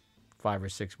 5 or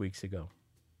 6 weeks ago.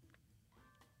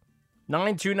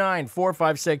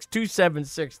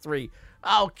 929-456-2763.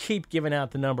 I'll keep giving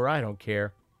out the number. I don't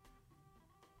care.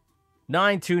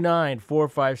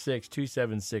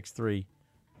 929-456-2763.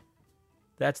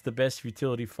 That's the best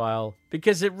futility file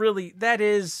because that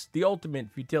is the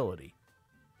ultimate futility.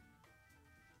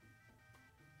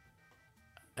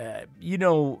 That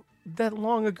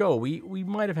long ago, we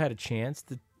might have had a chance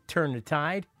to turn the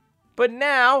tide. But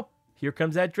now, here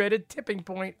comes that dreaded tipping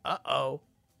point. Uh-oh.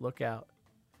 Look out.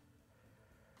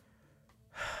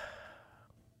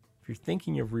 If you're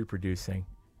thinking of reproducing,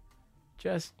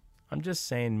 I'm just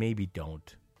saying maybe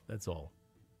don't. That's all.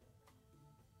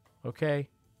 Okay?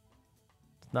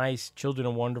 It's nice. Children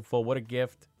are wonderful. What a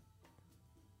gift.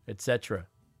 Etc.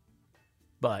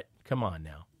 But, come on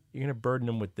now. You're going to burden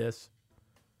them with this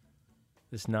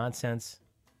nonsense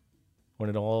when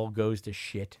it all goes to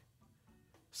shit.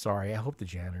 Sorry, I hope the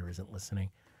janitor isn't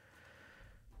listening.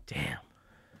 Damn.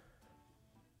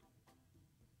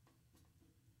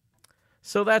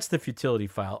 So that's the futility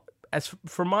file. As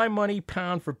for my money,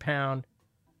 pound for pound,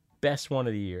 best one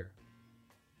of the year.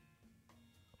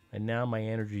 And now my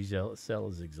energy cell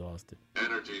is exhausted.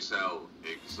 Energy cell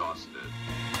exhausted.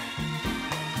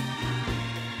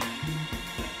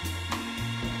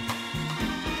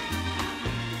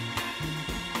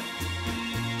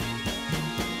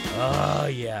 Oh,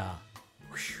 yeah.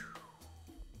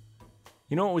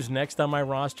 You know what was next on my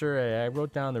roster? I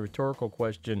wrote down the rhetorical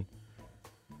question.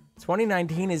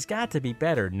 2019 has got to be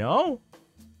better, no?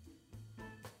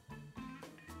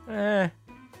 I'm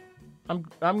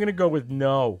going to go with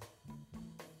no.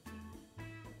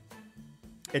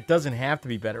 It doesn't have to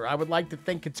be better. I would like to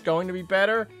think it's going to be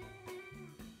better.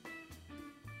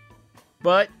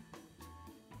 But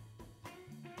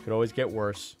could always get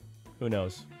worse. Who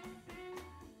knows?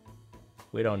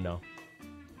 We don't know.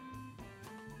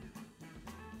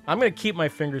 I'm going to keep my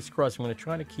fingers crossed. I'm going to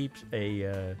try to keep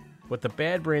what the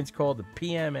bad brains call the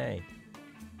PMA.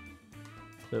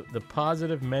 The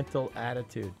positive mental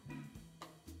attitude.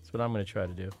 That's what I'm going to try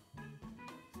to do.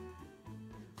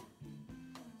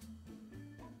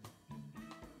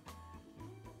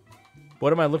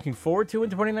 What am I looking forward to in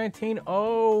 2019?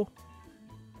 Oh,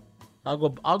 I'll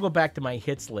go back to my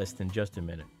hits list in just a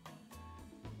minute.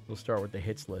 We'll start with the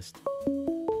hits list.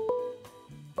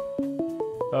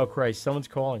 Oh, Christ. Someone's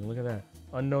calling. Look at that.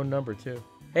 Unknown number, too.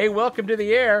 Hey, welcome to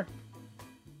the air.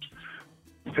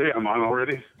 Hey, I'm on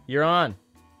already? You're on.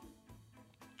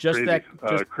 Just Crazy.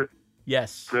 that. Chris?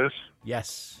 Yes. Chris?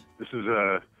 Yes. This is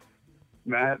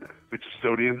Matt, the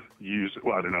custodian.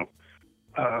 I don't know.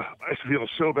 I feel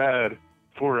so bad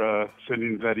for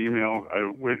sending that email. I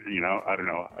don't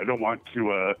know. I don't want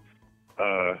to...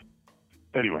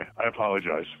 Anyway, I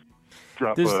apologize.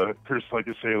 Drop curse like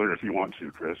a sailor if you want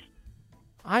to, Chris.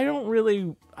 I don't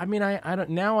really. I mean, I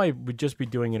don't. Now I would just be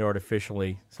doing it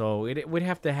artificially, so it would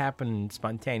have to happen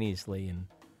spontaneously and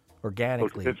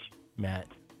organically. Okay, Matt.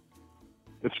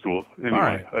 It's cool. Anyway, all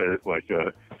right. I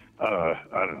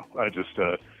don't know. I just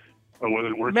I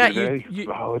wasn't working Matt, today.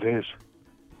 The holidays.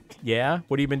 Yeah.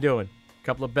 What have you been doing? A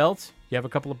couple of belts? You have a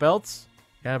couple of belts?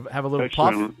 Have a little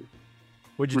Actually, puff?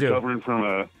 What'd you do? Recovering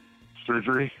from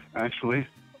surgery, actually.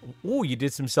 Oh, you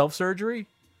did some self-surgery?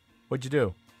 What'd you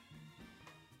do?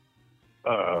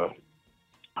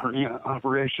 Hernia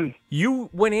operation. You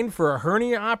went in for a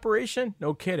hernia operation?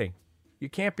 No kidding. You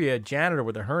can't be a janitor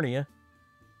with a hernia.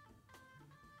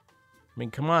 I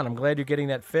mean, come on. I'm glad you're getting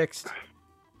that fixed.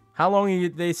 How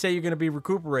long they say you're going to be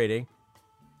recuperating?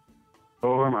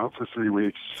 Oh, I'm out for 3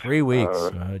 weeks. 3 weeks.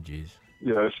 Oh, jeez.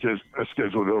 Yeah, I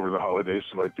scheduled it over the holidays,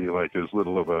 so I'd be like as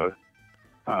little of a,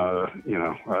 I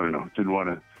don't know. Didn't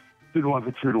want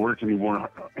the crew to work anymore.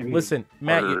 Listen,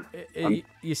 Matt,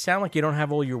 you sound like you don't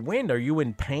have all your wind. Are you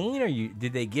in pain?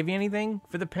 Did they give you anything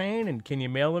for the pain? And can you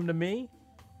mail them to me?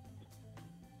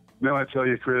 No, I tell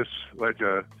you, Chris, I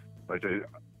don't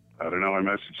know. I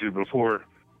messaged you before.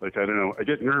 I don't know. I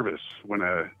get nervous when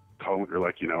I call or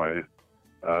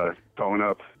calling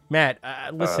up. Matt,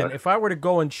 listen, if I were to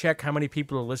go and check how many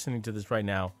people are listening to this right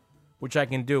now, which I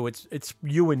can do, it's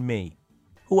you and me.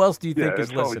 Who else do you think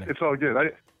is listening? It's all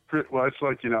good. Well, it's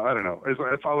like, I don't know.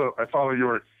 I follow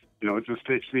your, it just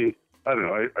takes me, I don't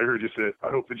know. I heard you say, I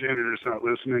hope the janitor's not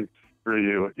listening. Or I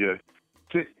don't know.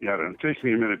 It takes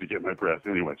me a minute to get my breath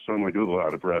anyway. So I'm like a little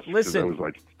out of breath. Listen, I was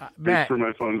like, Matt. for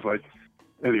my phone. It's like,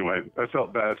 anyway, I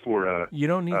felt bad for, you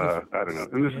don't need I don't know.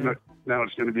 And this is now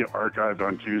it's going to be archived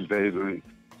on Tuesdays. And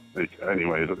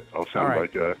anyway, I'll sound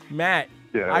like, Matt,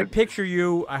 yeah. I picture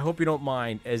you, I hope you don't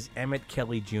mind, as Emmett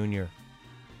Kelly Jr.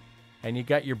 And you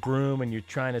got your broom and you're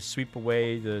trying to sweep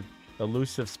away the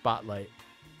elusive spotlight.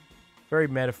 Very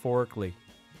metaphorically.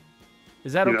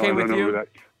 Is that okay with you?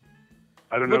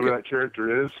 I don't know who that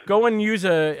character is. Go and use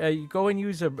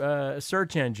a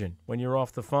search engine when you're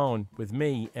off the phone with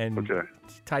me and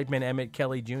type in Emmett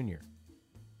Kelly Jr.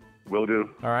 Will do.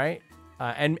 All right?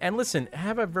 And listen,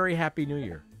 have a very happy New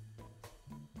Year.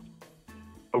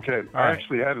 Okay. I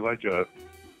actually had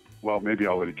maybe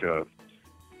I'll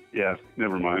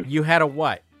never mind. You had a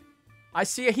what? I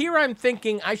see. Here I'm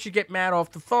thinking I should get Matt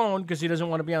off the phone because he doesn't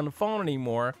want to be on the phone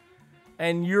anymore.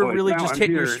 And you're really just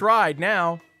hitting your stride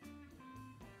now.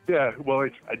 Yeah, well,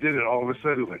 I did it all of a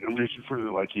sudden. Like, I'm reaching for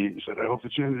he said, I hope the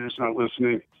janitor's not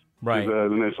listening. Right.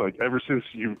 And it's like, ever since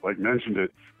you mentioned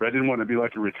it, but I didn't want to be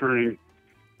like a recurring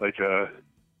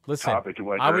Listen, topic.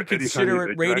 I would consider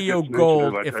it radio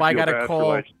gold if I got a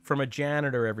call from a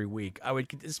janitor every week. I would,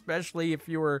 especially if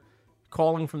you were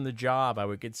calling from the job, I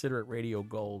would consider it radio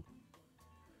gold.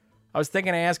 I was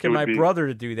thinking of asking my brother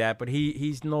to do that, but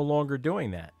he's no longer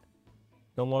doing that.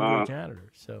 No longer a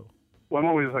janitor, so. Well, I'm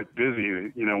always busy,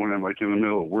 when I'm in the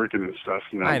middle of working and stuff.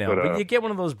 I know, but you get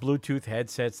one of those Bluetooth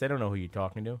headsets. They don't know who you're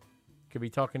talking to. Could be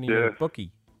talking to your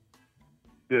bookie.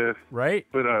 Yeah. Right.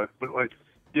 But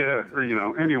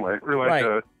anyway,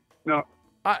 we're no.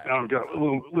 I've got a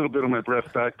little bit of my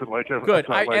breath back, but good.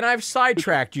 And I've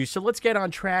sidetracked you, so let's get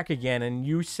on track again. And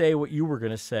you say what you were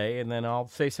going to say, and then I'll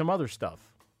say some other stuff.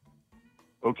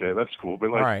 Okay, that's cool. But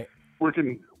all right,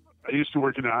 I used to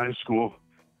work in a high school.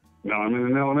 Now I'm in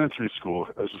an elementary school.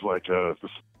 This is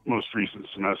this most recent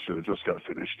semester that just got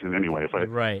finished. And anyway, if I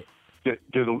get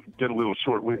a little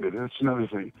short-winded, that's another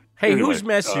thing. Hey, anyway, who's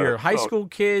messier, high school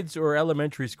kids or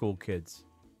elementary school kids?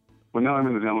 Well, now I'm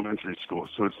in an elementary school,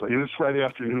 so it's it's Friday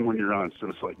afternoon when you're on, so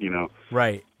it's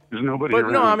right. There's nobody but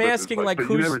around. No, I'm asking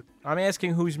I'm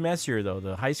asking who's messier though,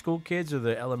 the high school kids or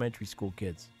the elementary school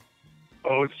kids?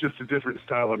 Oh, it's just a different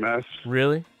style of mess.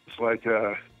 Really? It's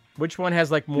which one has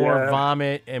more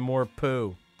vomit and more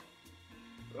poo?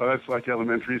 Oh, that's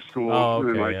elementary school. Oh, okay,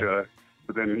 and then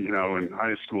but then and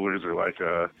high schoolers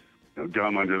are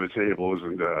gum under the tables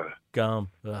and gum.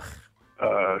 Ugh.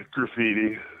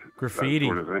 Graffiti. Graffiti.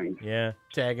 That sort of thing. Yeah,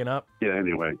 tagging up. Yeah.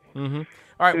 Anyway. Mm-hmm. All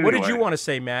right. Anyway. What did you want to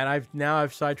say, Matt?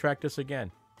 I've sidetracked us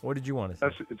again. What did you want to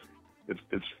say?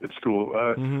 It's cool.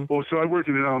 Well, so I work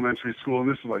in an elementary school, and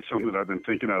this is something that I've been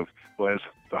thinking of as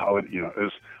the holiday,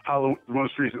 as the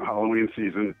most recent Halloween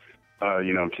season,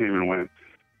 came and went.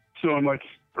 So I'm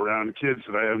around kids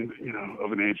that I haven't,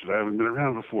 of an age that I haven't been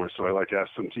around before. So I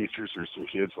ask some teachers or some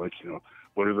kids,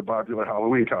 what are the popular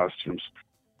Halloween costumes?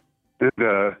 And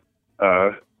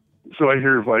so I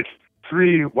hear of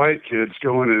 3 white kids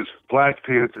going as Black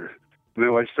Panther, and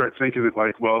they start thinking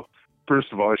that well,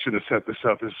 first of all, I should have set this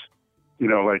up as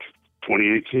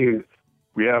 2018,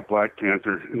 we have Black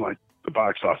Panther, and the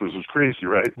box office was crazy,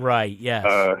 right? Right, yes.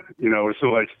 So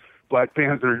Black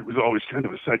Panther was always kind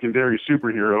of a secondary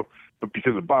superhero, but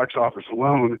because of box office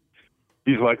alone,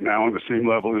 he's now on the same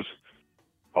level as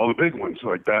all the big ones,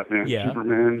 like Batman,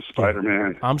 Superman,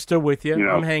 Spider-Man. I'm still with you.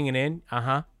 I'm hanging in.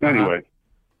 Anyway.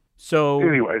 So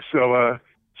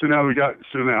now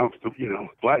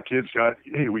black kids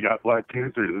we got Black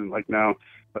Panther, and now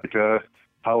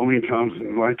Halloween comes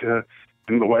and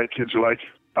and the white kids are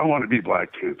I want to be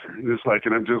Black Panther, and it's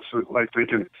and I'm just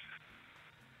thinking,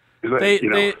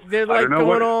 they're I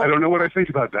don't know what I think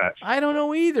about that. I don't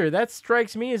know either. That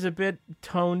strikes me as a bit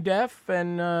tone deaf.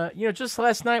 And just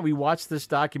last night we watched this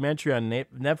documentary on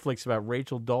Netflix about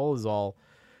Rachel Dolezal.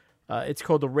 It's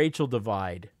called The Rachel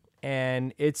Divide.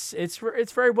 And it's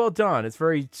very well done. It's a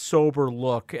very sober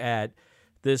look at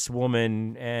this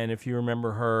woman. And if you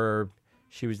remember her,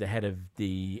 she was the head of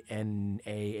the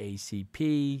NAACP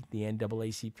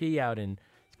out in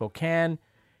Spokane.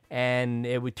 And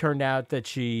it would turn out that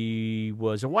she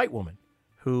was a white woman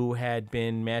who had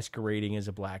been masquerading as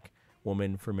a black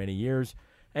woman for many years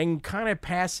and kind of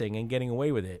passing and getting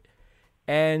away with it.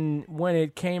 And when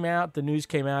it came out, the news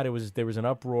came out, there was an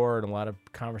uproar and a lot of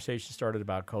conversation started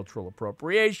about cultural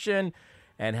appropriation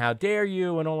and how dare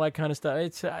you and all that kind of stuff.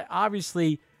 It's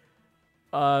obviously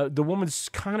the woman's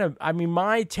kind of, I mean,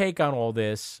 my take on all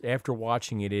this after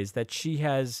watching it is that she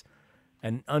has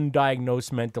an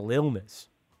undiagnosed mental illness,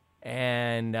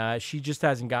 and she just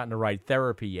hasn't gotten the right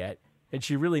therapy yet, and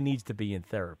she really needs to be in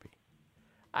therapy.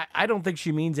 I don't think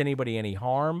she means anybody any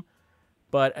harm,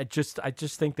 but I just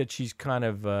think that she's kind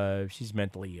of she's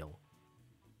mentally ill,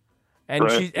 and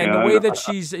Right. the way that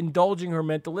she's indulging her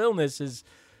mental illness is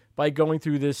by going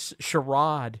through this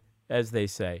charade, as they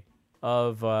say,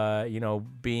 of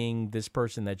being this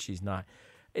person that she's not.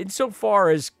 Insofar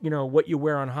as what you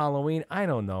wear on Halloween, I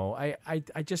don't know. I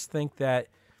just think that.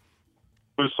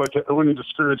 But it's like I wouldn't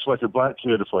discourage like a black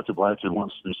kid if like a black kid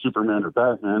wants to be Superman or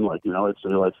Batman. Like I'd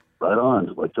say like right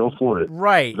on, like go for it.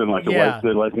 Right. Then like a yeah. white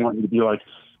kid like wanting to be like,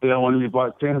 hey, I want to be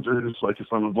Black Panther. And it's like if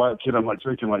I'm a black kid, I'm like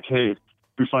thinking like, hey,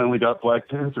 we finally got Black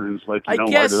Panther. And it's like I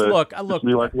guess look.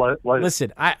 Be like, why,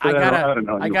 listen,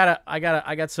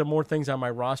 I got some more things on my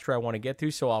roster I want to get to,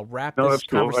 so I'll wrap this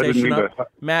conversation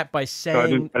up, Matt, by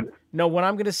saying no. What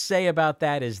I'm going to say about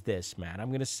that is this, Matt. I'm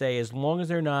going to say as long as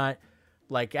they're not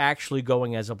like actually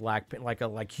going as a black,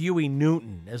 like Huey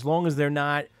Newton, as long as they're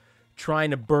not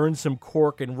trying to burn some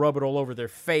cork and rub it all over their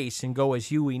face and go as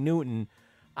Huey Newton,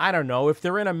 I don't know. If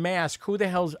they're in a mask, who the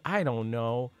hell's, I don't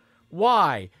know.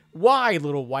 Why,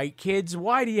 little white kids?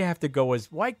 Why do you have to go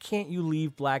as, why can't you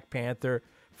leave Black Panther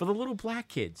for the little black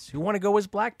kids who want to go as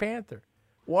Black Panther?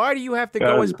 Why do you have to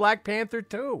go as Black Panther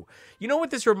too? You know what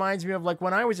this reminds me of? Like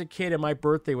when I was a kid and my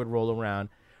birthday would roll around,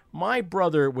 my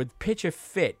brother would pitch a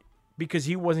fit because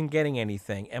he wasn't getting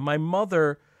anything, and my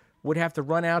mother would have to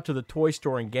run out to the toy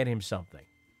store and get him something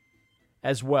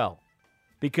as well,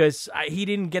 because he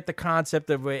didn't get the concept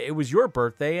of it was your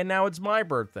birthday and now it's my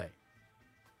birthday.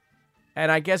 And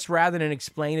I guess rather than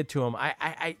explain it to him,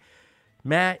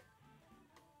 Matt,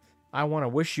 I want to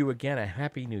wish you again a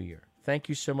Happy New Year. Thank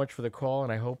you so much for the call,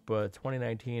 and I hope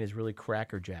 2019 is really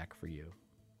crackerjack for you.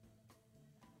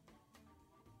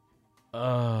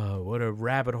 Oh, what a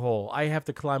rabbit hole. I have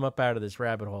to climb up out of this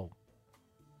rabbit hole.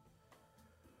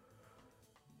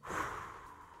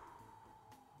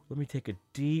 Let me take a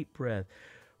deep breath.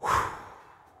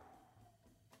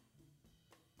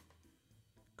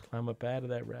 Climb up out of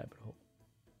that rabbit hole.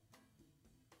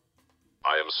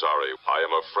 I am sorry. I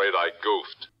am afraid I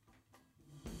goofed.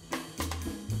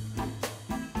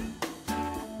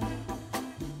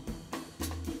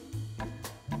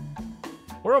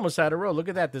 We're almost out of road. Look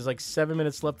at that. There's like 7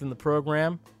 minutes left in the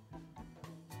program.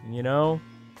 Again,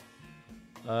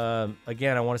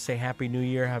 I want to say Happy New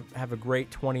Year. Have a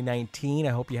great 2019. I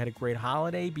hope you had a great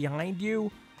holiday behind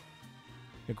you.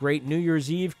 A great New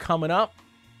Year's Eve coming up.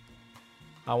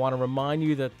 I want to remind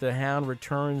you that The Hound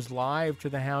returns live to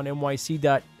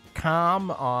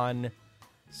thehoundnyc.com on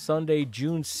Sunday,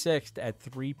 June 6th at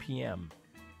 3 p.m.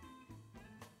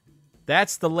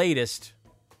 That's the latest.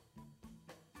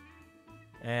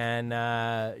 And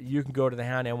you can go to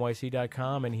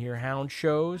thehoundnyc.com and hear Hound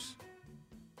shows.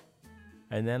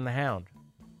 And then The Hound.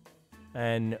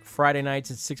 And Friday nights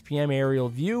at 6 p.m., Aerial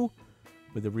View,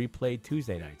 with a replay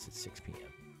Tuesday nights at 6 p.m.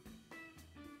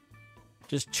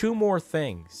 Just two more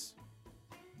things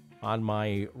on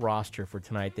my roster for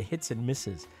tonight. The hits and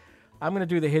misses. I'm going to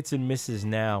do the hits and misses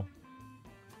now.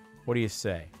 What do you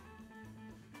say?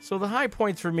 So the high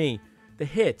points for me, the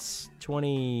hits,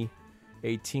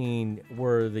 2018,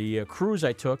 were the cruise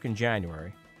I took in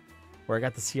January, where I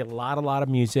got to see a lot of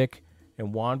music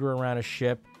and wander around a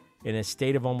ship in a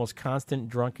state of almost constant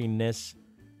drunkenness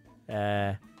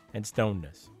and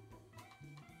stonedness.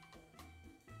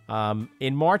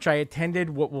 In March, I attended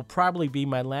what will probably be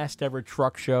my last ever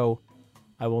truck show.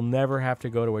 I will never have to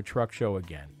go to a truck show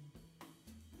again.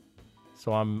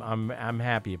 So I'm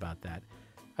happy about that.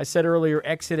 I said earlier,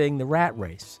 exiting the rat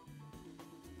race.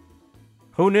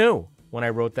 Who knew when I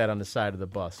wrote that on the side of the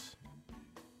bus?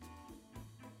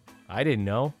 I didn't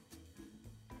know.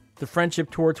 The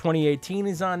Friendship Tour 2018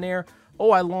 is on there.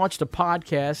 Oh, I launched a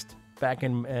podcast back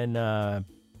in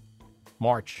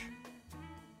March.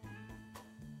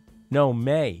 No,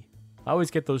 May. I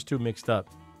always get those two mixed up.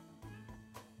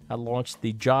 I launched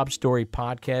the Job Story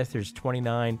podcast. There's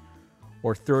 29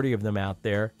 or 30 of them out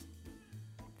there.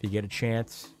 If you get a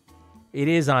chance. It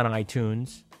is on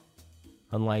iTunes,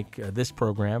 unlike this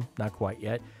program. Not quite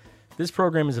yet. This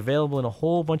program is available in a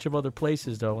whole bunch of other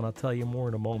places, though, and I'll tell you more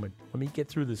in a moment. Let me get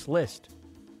through this list.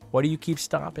 Why do you keep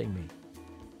stopping me?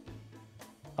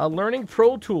 Learning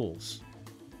Pro Tools.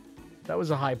 That was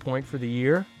a high point for the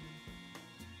year.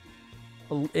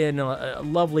 In a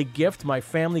lovely gift, my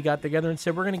family got together and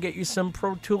said, we're going to get you some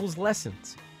Pro Tools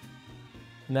lessons.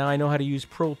 Now I know how to use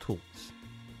Pro Tools.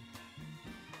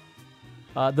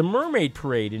 The Mermaid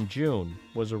Parade in June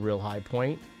was a real high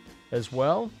point as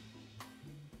well.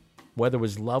 Weather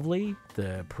was lovely.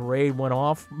 The parade went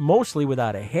off mostly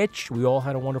without a hitch. We all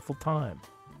had a wonderful time.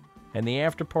 And the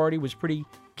after party was pretty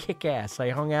kick-ass. I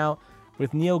hung out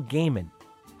with Neil Gaiman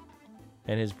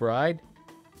and his bride.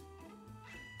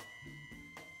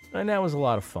 And that was a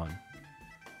lot of fun.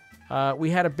 We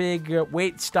had a big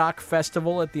weight stock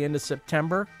festival at the end of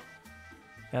September.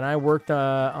 And I worked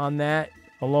on that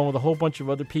along with a whole bunch of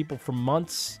other people for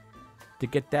months to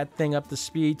get that thing up to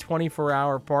speed.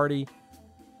 24-hour party.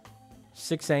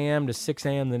 6 a.m. to 6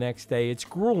 a.m. the next day. It's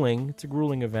grueling. It's a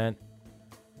grueling event.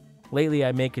 Lately,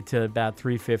 I make it to about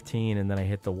 3:15, and then I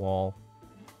hit the wall.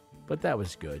 But that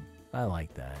was good. I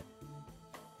like that.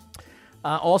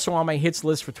 Also on my hits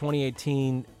list for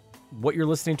 2018, what you're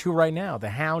listening to right now,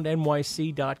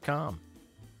 thehoundnyc.com.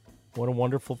 What a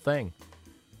wonderful thing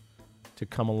to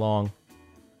come along.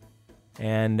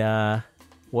 And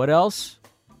what else?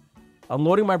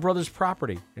 Unloading my brother's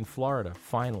property in Florida,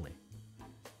 finally.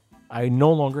 I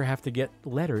no longer have to get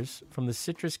letters from the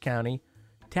Citrus County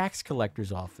tax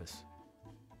collector's office.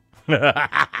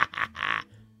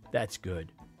 That's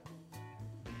good.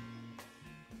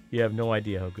 You have no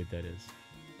idea how good that is.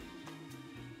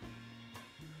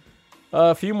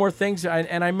 A few more things,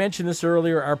 and I mentioned this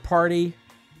earlier. Our party,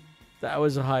 that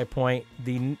was a high point.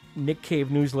 The Nick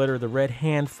Cave newsletter, the Red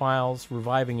Hand Files,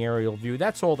 reviving Aerial View.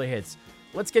 That's all the hits.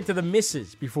 Let's get to the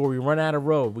misses before we run out of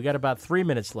road. We got about 3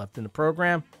 minutes left in the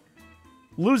program.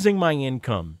 Losing my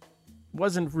income.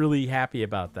 Wasn't really happy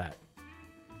about that.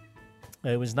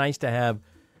 It was nice to have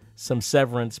some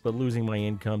severance, but losing my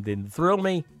income didn't thrill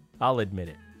me. I'll admit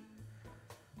it.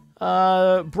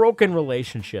 Broken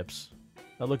relationships.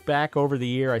 I look back over the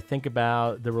year. I think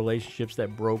about the relationships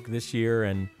that broke this year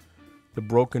and the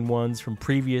broken ones from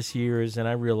previous years, and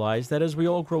I realize that as we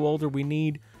all grow older, we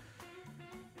need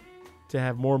to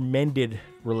have more mended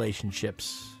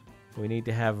relationships. We need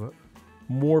to have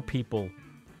more people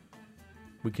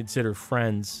we consider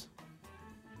friends.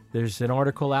 There's an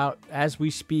article out as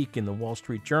we speak in the Wall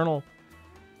Street Journal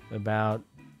about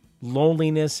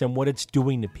loneliness and what it's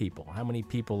doing to people. How many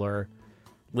people are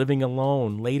living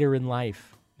alone later in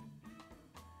life.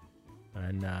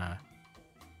 And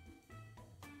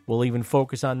we'll even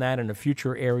focus on that in a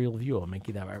future Aerial View. I'll make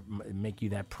you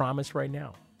that promise right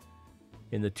now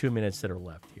in the 2 minutes that are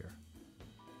left here.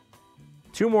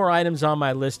 2 more items on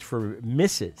my list for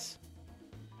misses.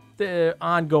 The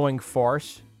ongoing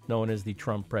farce known as the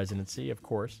Trump presidency, of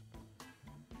course,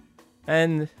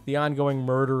 and the ongoing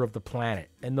murder of the planet.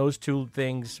 And those two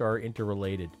things are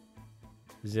interrelated,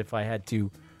 as if I had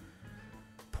to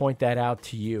point that out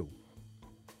to you.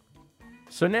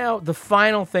 So now the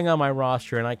final thing on my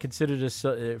roster, and I consider this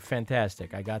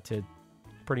fantastic. I got to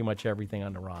pretty much everything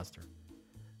on the roster.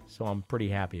 So I'm pretty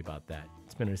happy about that.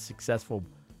 It's been a successful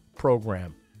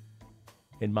program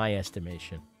in my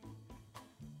estimation.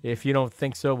 If you don't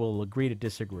think so, we'll agree to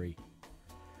disagree.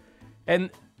 And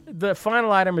the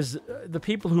final item is the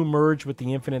people who merged with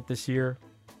the Infinite this year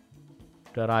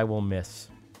that I will miss.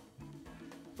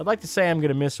 I'd like to say I'm going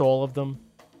to miss all of them.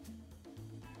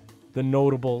 The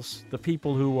notables, the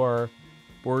people who are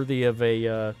worthy of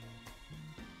a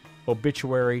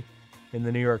obituary in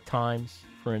the New York Times,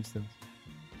 for instance.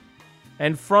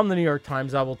 And from the New York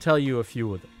Times, I will tell you a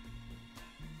few of them.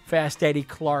 Fast Eddie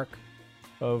Clark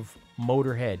of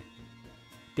Motorhead.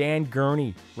 Dan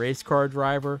Gurney, race car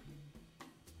driver.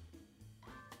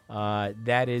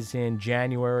 That is in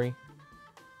January.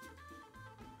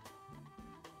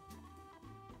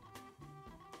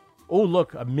 Oh,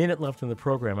 look, a minute left in the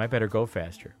program. I better go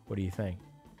faster. What do you think?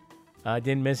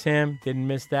 Didn't miss him. Didn't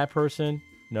miss that person.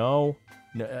 No,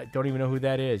 don't even know who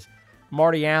that is.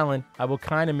 Marty Allen. I will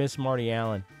kind of miss Marty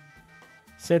Allen.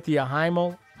 Cynthia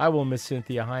Heimel. I will miss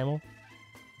Cynthia Heimel.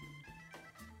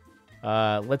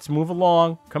 Let's move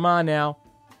along. Come on now.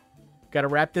 Got to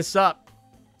wrap this up.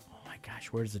 Oh my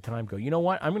gosh, where does the time go? You know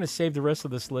what? I'm going to save the rest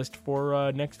of this list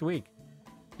for next week.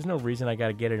 There's no reason I got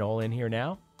to get it all in here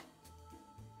now.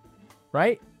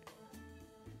 Right?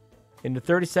 In the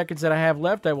 30 seconds that I have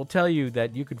left, I will tell you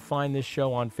that you can find this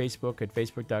show on Facebook at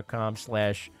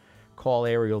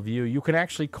facebook.com/callaerialview. You can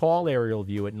actually call Aerial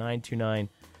View at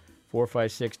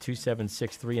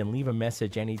 929-456-2763 and leave a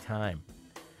message anytime.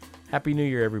 Happy New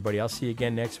Year, everybody. I'll see you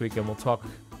again next week, and we'll talk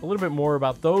a little bit more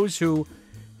about those who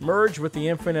merge with the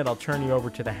Infinite. I'll turn you over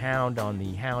to the Hound on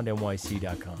the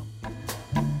houndnyc.com.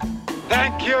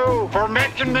 Thank you for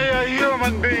making me a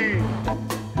human being.